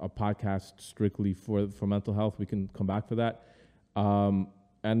a podcast strictly for mental health. We can come back for that.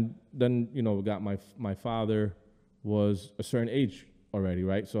 And then, we got my father was a certain age already,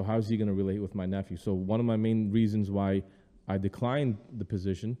 right? So how's he going to relate with my nephew? So one of my main reasons why I declined the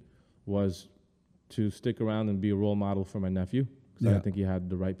position was to stick around and be a role model for my nephew, because I think he had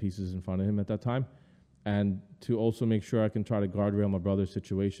the right pieces in front of him at that time, and to also make sure I can try to guardrail my brother's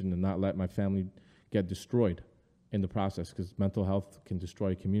situation and not let my family get destroyed in the process, because mental health can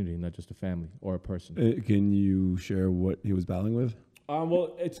destroy a community, not just a family or a person. Can you share what he was battling with?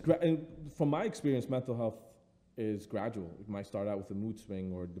 Well, from my experience, mental health is gradual. It might start out with a mood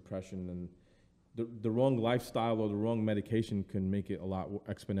swing or depression, and the wrong lifestyle or the wrong medication can make it a lot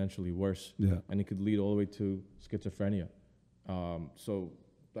exponentially worse. Yeah. And it could lead all the way to schizophrenia. So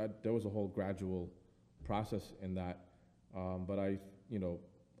there was a whole gradual process in that. But I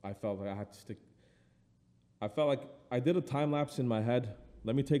felt like I had to stick. I felt like I did a time lapse in my head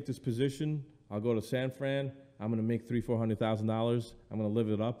let me take this position. I'll go to San Fran. I'm going to make $300,000-$400,000. I'm going to live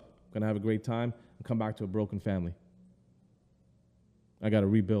it up. I'm going to have a great time and come back to a broken family. I got to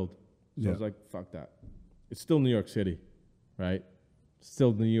rebuild. So I was like, fuck that. It's still New York City, right?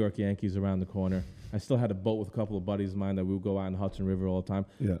 Still the New York Yankees around the corner. I still had a boat with a couple of buddies of mine that we would go out in the Hudson River all the time.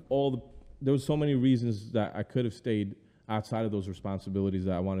 Yeah. There was so many reasons that I could have stayed outside of those responsibilities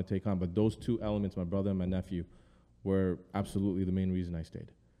that I wanted to take on. But those two elements, my brother and my nephew, were absolutely the main reason I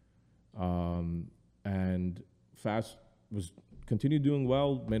stayed. And Fast continued doing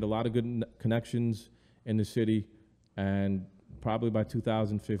well, made a lot of good connections in the city. And probably by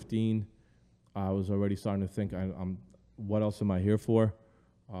 2015, I was already starting to think, what else am I here for?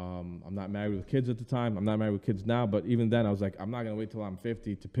 I'm not married with kids at the time. I'm not married with kids now. But even then, I was like, I'm not going to wait till I'm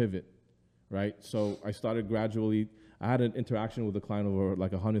 50 to pivot, right? So I started gradually. I had an interaction with a client over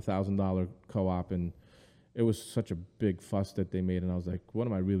like $100,000 co-op, and it was such a big fuss that they made. And I was like, what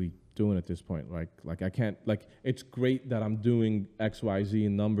am I really doing at this point? Like I can't, like, it's great that I'm doing X, Y, Z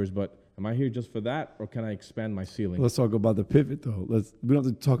in numbers, but am I here just for that, or can I expand my ceiling? Let's talk about the pivot, though. We don't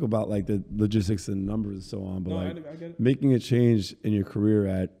have to talk about like the logistics and numbers and so on, but I get it. Making a change in your career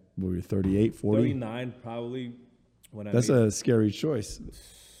at, what were you, 38, 40? 39, probably. That's a scary choice.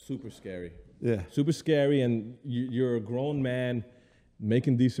 Super scary. Yeah. Super scary, and you're a grown man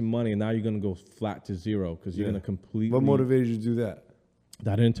making decent money, and now you're going to go flat to zero because you're going to completely... What motivated you to do that?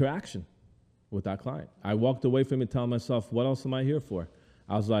 That interaction with that client. I walked away from it telling myself, what else am I here for?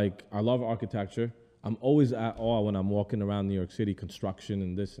 I was like, I love architecture. I'm always at awe when I'm walking around New York City, construction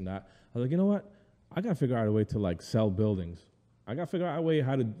and this and that. I was like, you know what? I got to figure out a way to like sell buildings. I got to figure out a way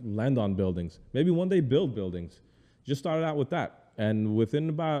how to lend on buildings. Maybe one day build buildings. Just started out with that. And within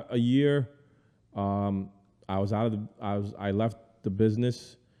about a year, I left the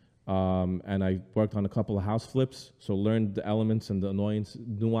business, and I worked on a couple of house flips. So learned the elements and the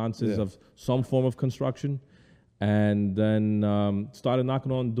nuances of some form of construction. And then started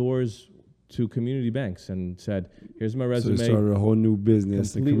knocking on doors to community banks and said, here's my resume. So you started a whole new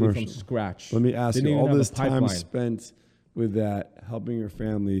business in commercial. From scratch. Let me ask you, all this time spent with that, helping your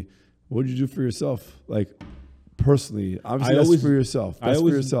family, what did you do for yourself? Like, personally, obviously that's for yourself. That's for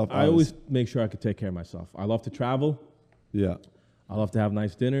yourself. I always make sure I could take care of myself. I love to travel. Yeah. I love to have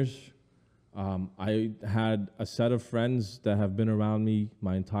nice dinners. I had a set of friends that have been around me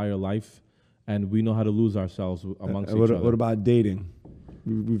my entire life, and we know how to lose ourselves amongst each other. What about dating?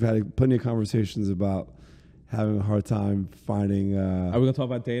 We've had plenty of conversations about having a hard time finding... Are we going to talk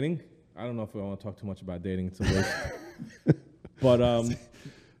about dating? I don't know if we want to talk too much about dating. It's a waste. But...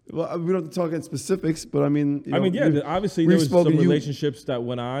 well, we don't have to talk in specifics, but I mean... obviously there was some relationships that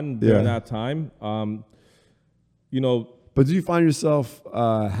went on during that time. But do you find yourself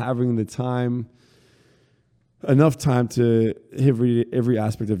having the time, enough time to hit every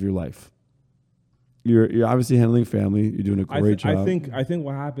aspect of your life? You're obviously handling family. You're doing a great job. I think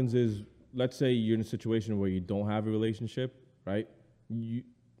what happens is, let's say you're in a situation where you don't have a relationship, right?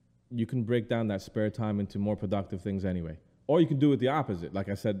 You can break down that spare time into more productive things anyway. Or you can do it the opposite, like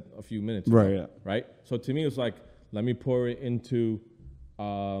I said a few minutes ago. Right, yeah. Right? So to me, it's like, let me pour it into,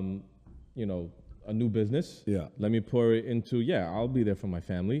 a new business. Yeah. Let me pour it into, I'll be there for my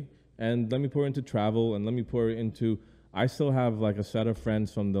family. And let me pour into travel, and let me pour it into, I still have like a set of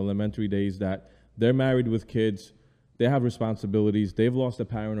friends from the elementary days that they're married with kids, they have responsibilities, they've lost a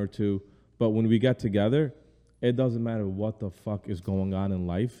parent or two, but when we get together, it doesn't matter what the fuck is going on in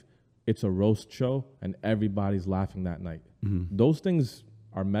life. It's a roast show, and everybody's laughing that night. Mm-hmm. Those things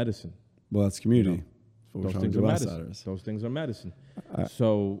are medicine. Well, that's community. Those things are medicine. Those things are medicine.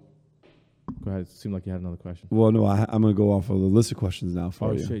 So, go ahead. It seemed like you had another question. Well, no, I'm going to go off of the list of questions now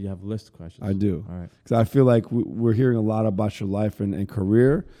for you. Oh, shit, you have a list of questions. I do. All right. Because I feel like we're hearing a lot about your life and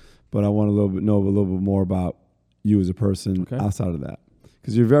career, but I want to know a little bit more about you as a person outside of that.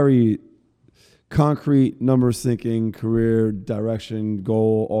 Because you're very concrete, numbers thinking, career, direction,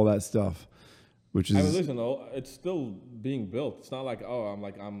 goal, all that stuff. Which is, I mean, listen, though, it's still being built. It's not like,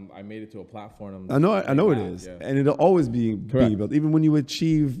 I made it to a platform. I know it is, and it'll always be built. Even when you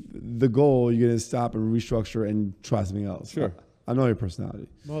achieve the goal, you're gonna stop and restructure and try something else. Sure, I know your personality.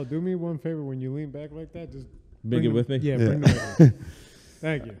 Well, do me one favor when you lean back like that, just bring it with me. Yeah, bring it with me.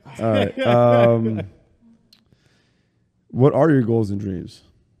 Thank you. All right. What are your goals and dreams?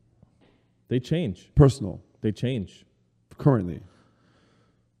 They change. Personal. They change. Currently.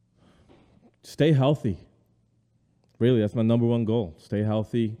 Stay healthy. Really, that's my number one goal. Stay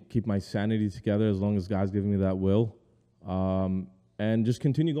healthy, keep my sanity together as long as God's giving me that will. And just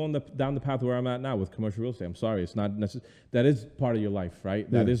continue going down the path where I'm at now with commercial real estate. I'm sorry, it's not necessary. That is part of your life, right?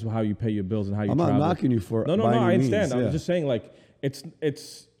 Yeah. That is how you pay your bills and how you travel. I'm not knocking you for it. No, I understand. I'm just saying, like,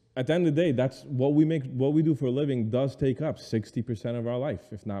 it's at the end of the day, that's what we do for a living does take up 60% of our life,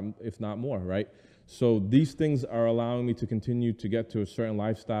 if not more, right? So these things are allowing me to continue to get to a certain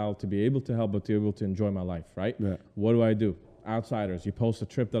lifestyle, to be able to help, but to be able to enjoy my life, right? Yeah. What do? Outsiders. You post a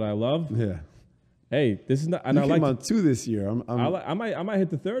trip that I love. Yeah. Hey, this is not. And You I came like. on 2 this year. I might hit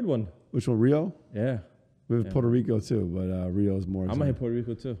the third one. Which one? Rio? Yeah. We have Puerto Rico too, but Rio's more. I might hit Puerto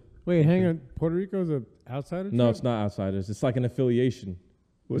Rico too. Wait, hang on. Puerto Rico's an outsider? No, trip? it's not outsiders. It's like an affiliation.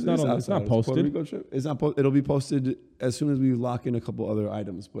 What's It's not this on- it's not Outsiders? Puerto posted. Rico trip? It's not. It'll be posted as soon as we lock in a couple other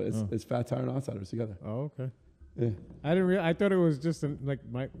items. But it's Fat Tire and Outsiders together. Oh, okay. Yeah. I didn't. I thought it was just it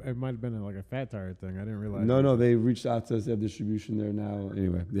might have been like a fat tire thing. I didn't realize. No, they reached out to us. They have distribution there now.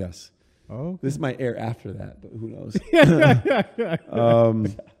 Anyway, yes. Oh. This might air after that, but who knows?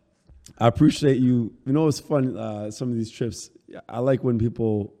 I appreciate you. You know, it's fun. Some of these trips, I like when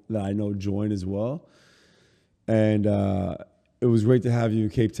people that I know join as well. And it was great to have you in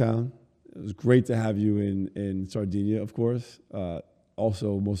Cape Town. It was great to have you in Sardinia, of course.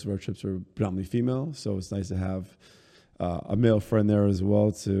 Also, most of our trips are predominantly female, so it's nice to have a male friend there as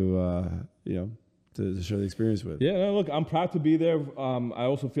well to share the experience with. Yeah, no, look, I'm proud to be there. I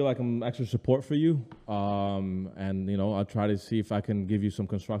also feel like I'm extra support for you, and I'll try to see if I can give you some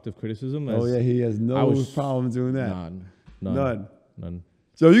constructive criticism. Oh yeah, he has no problem doing that. None.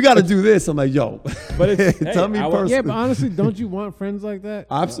 So you got to do this. I'm like, yo, But it's tell me personally. Yeah, but honestly, don't you want friends like that?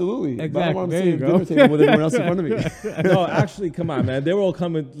 Absolutely. Exactly. But I want to There sit you at the go. dinner table with everyone else in front of me. No, actually, come on, man. They were all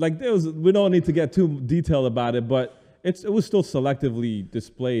coming. Like we don't need to get too detailed about it, but it was still selectively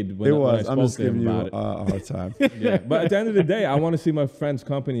displayed when, It when I was. spoke I'm just to him giving you about it. a hard time. Yeah, but at the end of the day, I want to see my friend's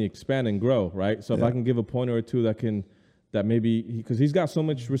company expand and grow, right? So if Yeah. I can give a pointer or two that maybe because he's got so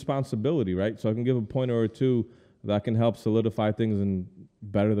much responsibility, right? So I can give a pointer or two that can help solidify things and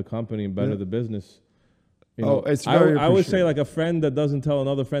better the company and better the bustusiness. It's very I would say appreciated. like a friend that doesn't tell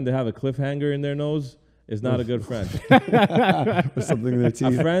another friend they have a cliffhanger in their nose is not a good friend. Or something in their A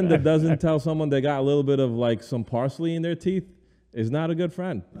teeth. friend that doesn't tell someone they got a little bit of like some parsley in their teeth is not a good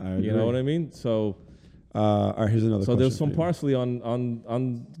friend. I You know agree. what I mean? So All right, here's another so question. there's some for you. parsley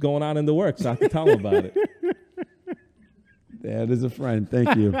on going on in the works. I have to tell them about it. That is a friend.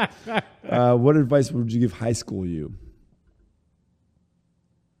 Thank you. What advice would you give high school you?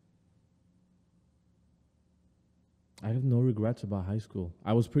 I have no regrets about high school.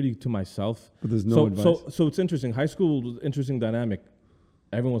 I was pretty to myself. But there's no advice. So it's interesting. High school was an interesting dynamic.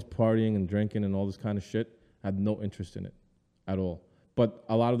 Everyone was partying and drinking and all this kind of shit. I had no interest in it at all. But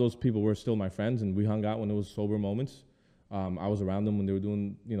a lot of those people were still my friends, and we hung out when it was sober moments. I was around them when they were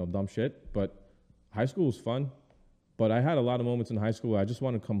doing dumb shit. But high school was fun. But I had a lot of moments in high school where I just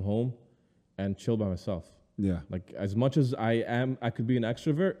wanted to come home and chill by myself. Yeah. Like as much as I could be an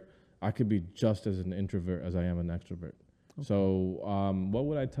extrovert, I could be just as an introvert as I am an extrovert. Okay. So what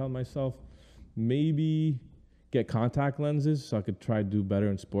would I tell myself? Maybe get contact lenses so I could try to do better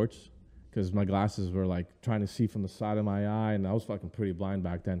in sports, because my glasses were like trying to see from the side of my eye, and I was fucking pretty blind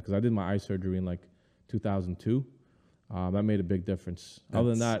back then because I did my eye surgery in like 2002. That made a big difference. Other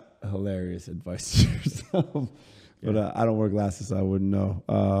than that, hilarious advice to yourself. But I don't wear glasses, so I wouldn't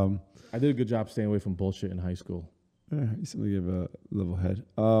know. I did a good job staying away from bullshit in high school. Yeah, you seem like you have a level head.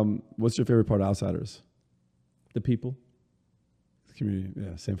 What's your favorite part of Outsiders? The people. The community.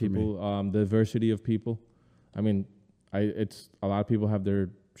 Yeah, same for me. People, the diversity of people. I mean, it's a lot of people have their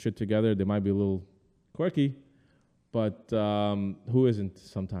shit together. They might be a little quirky, but who isn't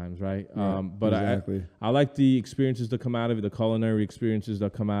sometimes, right? But exactly. I like the experiences that come out of it, the culinary experiences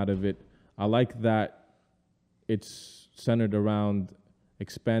that come out of it. I like that it's centered around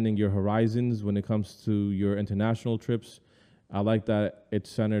expanding your horizons when it comes to your international trips. I like that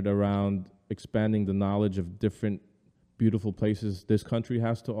it's centered around expanding the knowledge of different beautiful places this country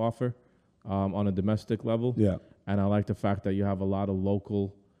has to offer on a domestic level. Yeah. And I like the fact that you have a lot of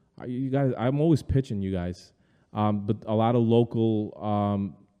local, you guys, I'm always pitching you guys, but a lot of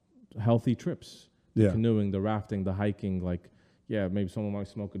local healthy trips. The Yeah. canoeing, the rafting, the hiking, like, yeah, maybe someone might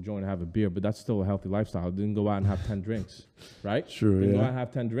smoke a joint and have a beer, but that's still a healthy lifestyle. Didn't go out and have 10 drinks, right? Sure, Didn't go yeah. out and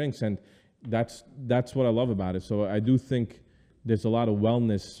have 10 drinks, and that's what I love about it. So I do think there's a lot of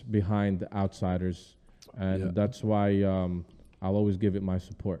wellness behind Outsiders, and that's why I'll always give it my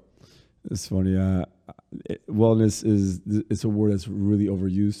support. It's funny. Wellness it's a word that's really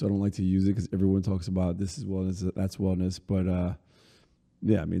overused, so I don't like to use it because everyone talks about this is wellness, that's wellness. But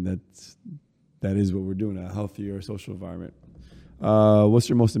yeah, I mean that is what we're doing, a healthier social environment. What's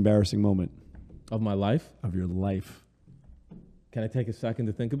your most embarrassing moment Of my life? of your life? Can I take a second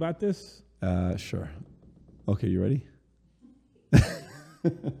to think about this? Sure. Okay, you ready?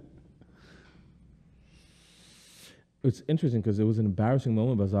 It's interesting because it was an embarrassing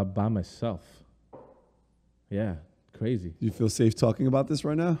moment, but I was by myself. Yeah, crazy. Do you feel safe talking about this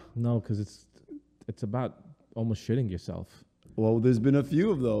right now? No, because it's about almost shitting yourself. Well, there's been a few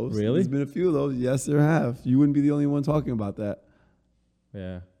of those. Really? There's been a few of those. Yes, there have. You wouldn't be the only one talking about that.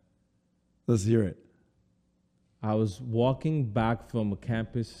 Yeah. Let's hear it. I was walking back from a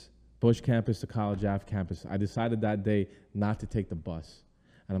campus, Bush campus to College Ave campus. I decided that day not to take the bus.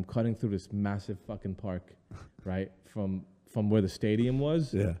 And I'm cutting through this massive fucking park, right? From where the stadium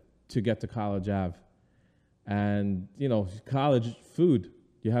was to get to College Ave. And, you know, college food,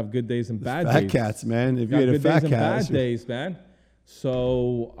 you have good days and bad days. Fat cats, man. If you had a good fat days and cat. bad days, man.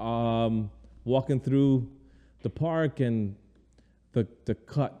 So walking through the park and the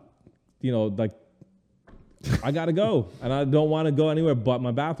cut, you know, like, I got to go. And I don't want to go anywhere but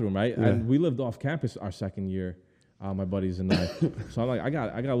my bathroom, right? Yeah. And we lived off campus our second year, my buddies and I. So I'm like, I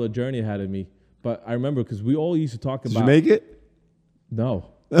got a little journey ahead of me. But I remember because we all used to talk about. Did you make it?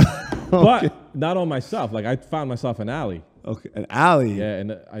 No. Okay. But not on myself. Like, I found myself an alley. Okay, an alley. Yeah,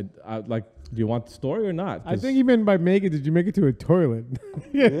 and I like, do you want the story or not? I think you meant by make it. Did you make it to a toilet?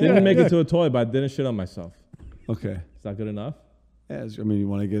 Didn't make it to a toilet, but I didn't shit on myself. Okay. Is that good enough? Yeah, I mean, you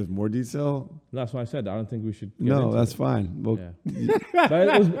want to give more detail? That's why I said I don't think we should. No, that's fine. Well, yeah. But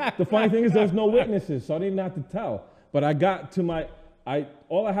it was, the funny thing is there's no witnesses, so I didn't even have to tell. But I got to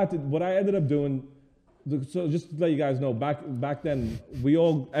what I ended up doing. So just to let you guys know, back then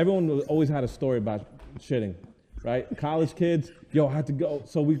everyone always had a story about shitting, right? College kids, I had to go.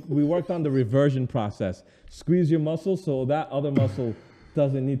 So we worked on the reversion process. Squeeze your muscle so that other muscle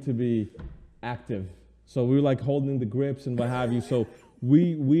doesn't need to be active. So we were like holding the grips and what have you. So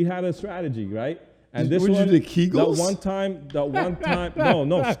we had a strategy, right? And this Would one, you do Kegels? that one time,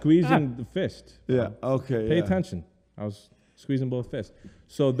 no, squeezing the fist. Yeah. Okay. Pay attention. I was squeezing both fists.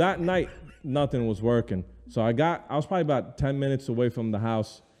 So that night, nothing was working. So I was probably about 10 minutes away from the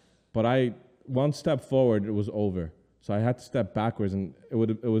house, but one step forward, it was over. So I had to step backwards, and it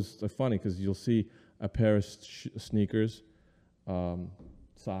was funny because you'll see a pair of sneakers,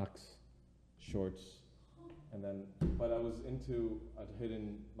 socks, shorts, but I was into a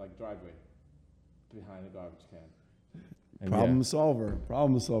hidden like driveway behind a garbage can. And Problem solver.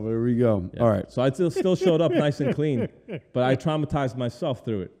 Here we go. Yeah. All right. So I still showed up nice and clean, but I traumatized myself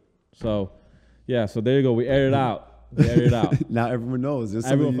through it. So, yeah. So there you go. We aired it out. Now everyone knows.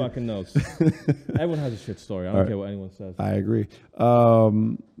 Everyone fucking knows. Everyone has a shit story. I don't care what anyone says. I agree.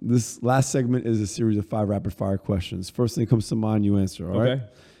 This last segment is a series of 5 rapid fire questions. First thing that comes to mind, you answer. All right.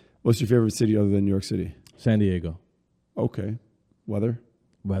 What's your favorite city other than New York City? San Diego. Okay. Weather?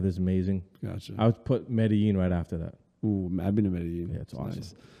 Weather's amazing. Gotcha. I would put Medellin right after that. Ooh, I've been to Medellin. Yeah, it's awesome.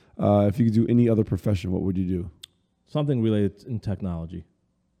 Nice. If you could do any other profession, what would you do? Something related in technology.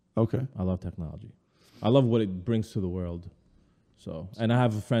 Okay. I love technology. I love what it brings to the world. So, and I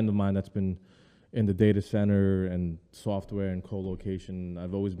have a friend of mine that's been in the data center and software and co-location.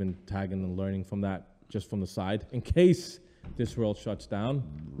 I've always been tagging and learning from that, just from the side, in case this world shuts down.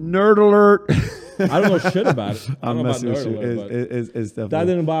 Nerd alert. I don't know shit about it. I I'm don't know about messing with nerd you. alert, but It's definitely. that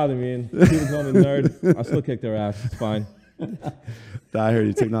didn't bother me. And people call me nerd. I still kick their ass. It's fine. I heard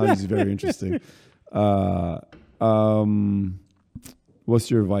you. Technology is very interesting.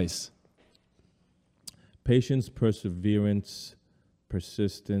 What's your advice? Patience, perseverance,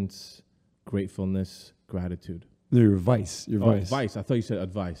 persistence, gratefulness, gratitude. No, your vice. Your vice. Vice. I thought you said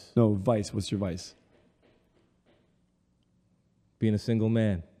advice. No, vice. What's your vice? Being a single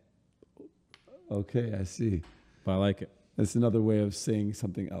man. Okay, I see. But I like it. That's another way of saying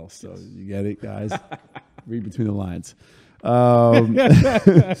something else. So you get it, guys? Read between the lines.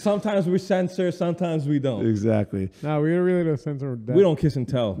 Sometimes we censor, sometimes we don't. Exactly. No, we really don't censor that. We don't kiss and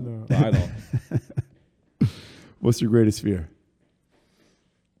tell. No. I don't. What's your greatest fear?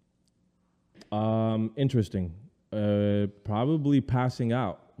 Interesting. Probably passing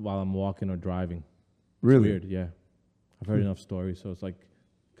out while I'm walking or driving. Really? It's weird, yeah. I've heard enough stories, so it's like,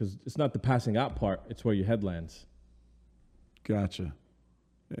 because it's not the passing out part, it's where your head lands. Gotcha.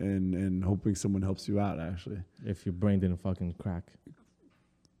 And hoping someone helps you out, actually. If your brain didn't fucking crack.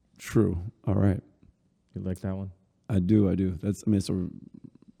 True. All right. You like that one? I do. That's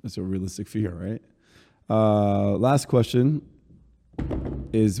a realistic fear, right? Last question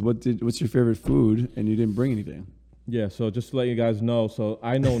is what's your favorite food? And you didn't bring anything. Yeah, so just to let you guys know, so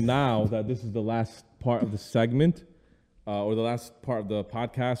I know now that this is the last part of the segment, or the last part of the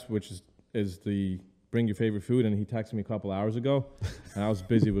podcast, which is the bring your favorite food, and he texted me a couple hours ago, and I was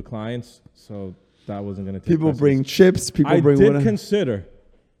busy with clients, so that wasn't going to take People precedence. bring chips. People bring whatever.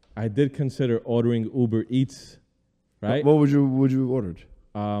 I did consider ordering Uber Eats, right? What would you ordered?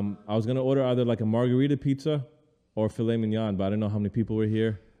 I was going to order either like a margarita pizza or filet mignon, but I don't know how many people were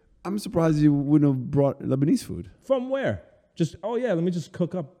here. I'm surprised you wouldn't have brought Lebanese food. From where? Just, let me just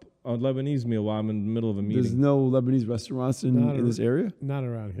cook up a Lebanese meal while I'm in the middle of a meeting. There's no Lebanese restaurants in this area? Not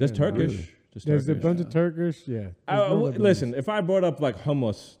around here. There's Turkish. Really. There's a bunch of Turkish, yeah. Listen, if I brought up like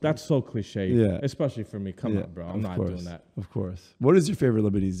hummus, that's so cliche. Yeah. Especially for me. Come on, bro. I'm not doing that. Of course. What is your favorite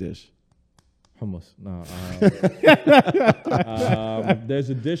Lebanese dish? Hummus. No. There's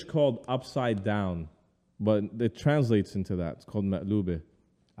a dish called upside down, but it translates into that. It's called matlube.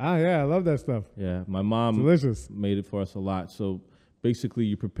 Ah, yeah, I love that stuff. Yeah, my mom Delicious. made it for us a lot. So basically,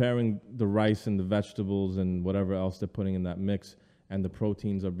 you're preparing the rice and the vegetables and whatever else they're putting in that mix, and the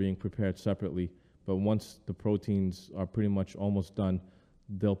proteins are being prepared separately. But once the proteins are pretty much almost done,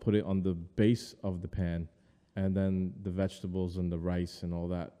 they'll put it on the base of the pan, and then the vegetables and the rice and all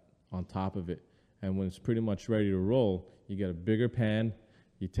that on top of it. And when it's pretty much ready to roll, you get a bigger pan,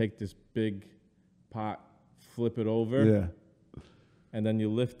 you take this big pot, flip it over, and then you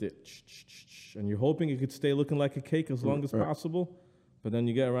lift it, and you're hoping it could stay looking like a cake as long as possible. But then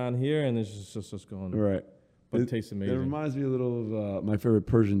you get around here, and it's just going. Right. But it tastes amazing. It reminds me a little of my favorite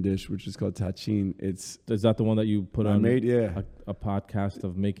Persian dish, which is called tachin. Is that the one that you put on a podcast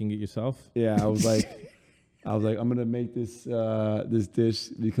of making it yourself? Yeah, I was like, I'm gonna make this this dish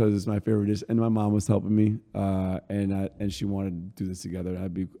because it's my favorite dish, and my mom was helping me, and she wanted to do this together.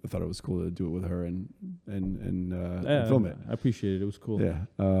 I thought it was cool to do it with her and film it. I appreciate it. It was cool. Yeah,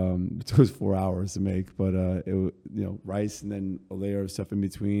 it took us 4 hours to make, but it rice and then a layer of stuff in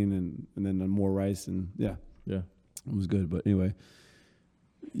between, and then more rice, and yeah, it was good. But anyway,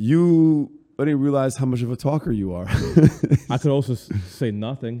 I didn't realize how much of a talker you are. I could also say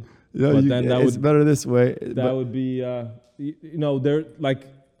nothing. Yeah, but then it's better this way. That would be, they're like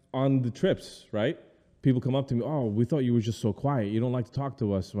on the trips, right? People come up to me, oh, we thought you were just so quiet. You don't like to talk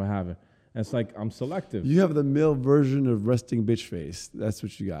to us. What have you? And it's like, I'm selective. You have the male version of resting bitch face. That's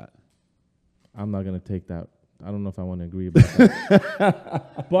what you got. I'm not going to take that. I don't know if I want to agree about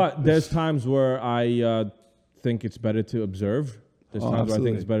that. But there's times where I think it's better to observe. There's times where I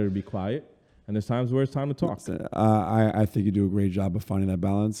think it's better to be quiet. And there's times where it's time to talk. I think you do a great job of finding that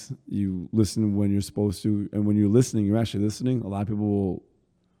balance. You listen when you're supposed to, and when you're listening, you're actually listening. A lot of people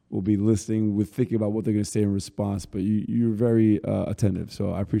will be listening with thinking about what they're going to say in response, but you're very attentive.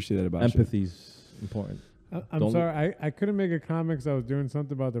 So I appreciate that about you. Empathy's important. I'm sorry, I couldn't make a comment because I was doing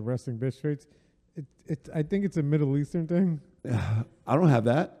something about the resting bitch face. I think it's a Middle Eastern thing. I don't have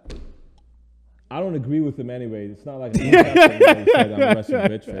that. I don't agree with them anyway. It's not like I'm a resting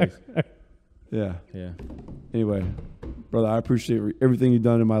bitch face. Yeah. Yeah. Anyway, brother, I appreciate everything you've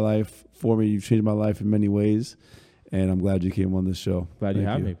done in my life for me. You've changed my life in many ways, and I'm glad you came on this show. Glad you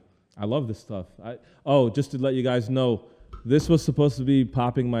had me. I love this stuff. Just to let you guys know, this was supposed to be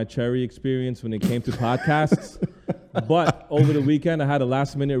popping my cherry experience when it came to podcasts, but over the weekend I had a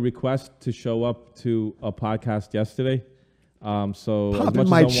last-minute request to show up to a podcast yesterday. Popping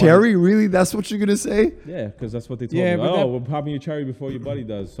my cherry? Really? That's what you're going to say? Yeah, because that's what they told me. We're popping your cherry before your buddy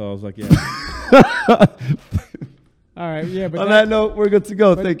does. So I was like, yeah. All right, yeah. But on that note, we're good to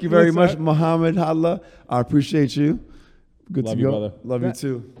go. Thank you very much, Mohammed Hadla. I appreciate you. Good to go. Brother. Love you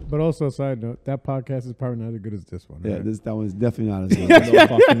too. But also, side note, that podcast is probably not as good as this one. Yeah, right? that one's definitely not as good. No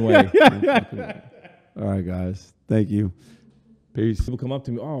fucking way. All right, guys. Thank you. Peace. People come up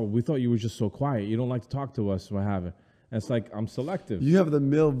to me, oh, we thought you were just so quiet. You don't like to talk to us. What have you? And it's like, I'm selective. You have the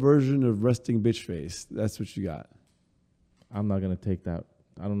male version of resting bitch face. That's what you got. I'm not going to take that.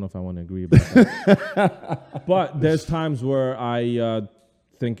 I don't know if I want to agree about that. But there's times where I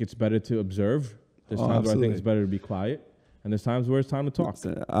think it's better to observe. There's times where I think it's better to be quiet. And there's times where it's time to talk.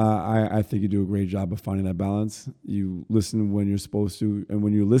 I think you do a great job of finding that balance. You listen when you're supposed to, and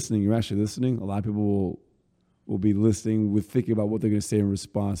when you're listening, you're actually listening. A lot of people will be listening with thinking about what they're going to say in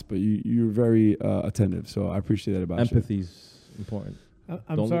response, but you're very attentive. So I appreciate that about you. Empathy's important.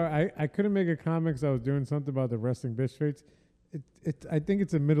 I'm sorry, I couldn't make a comment because I was doing something about the resting bitch face. I think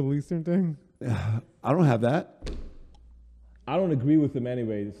it's a Middle Eastern thing. I don't have that. I don't agree with them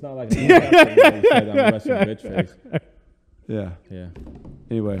anyway. It's not like I'm a resting bitch face. Yeah. Yeah.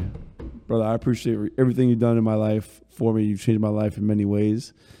 Anyway, brother, I appreciate everything you've done in my life for me. You've changed my life in many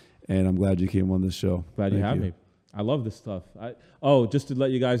ways, and I'm glad you came on this show. Glad you had me. I love this stuff. Just to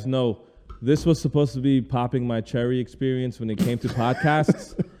let you guys know, this was supposed to be popping my cherry experience when it came to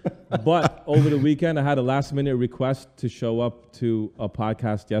podcasts, but over the weekend I had a last-minute request to show up to a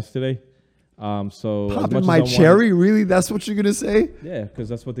podcast yesterday. Popping my cherry? Really? That's what you're going to say? Yeah, because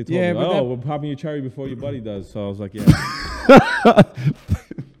that's what they told me. We're popping your cherry before your buddy does. So I was like, yeah.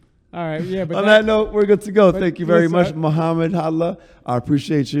 All right, yeah. But on that note, we're good to go. Thank you very much, Mohammed Hadla. I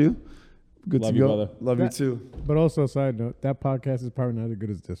appreciate you. Good Love to you, go. brother. Love you That- too. But also, a side note, that podcast is probably not as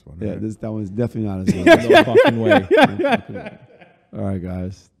good as this one. Yeah, right? that one's definitely not as good. No fucking way. No fucking way. All right,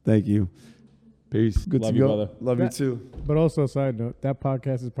 guys. Thank you. Peace. Good Love to you, go. brother. Love you That- too. But also, a side note, that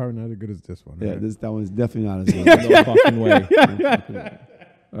podcast is probably not as good as this one. Yeah, right? that one's definitely not as good. No fucking way.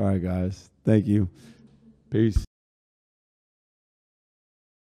 All right, guys. Thank you. Peace.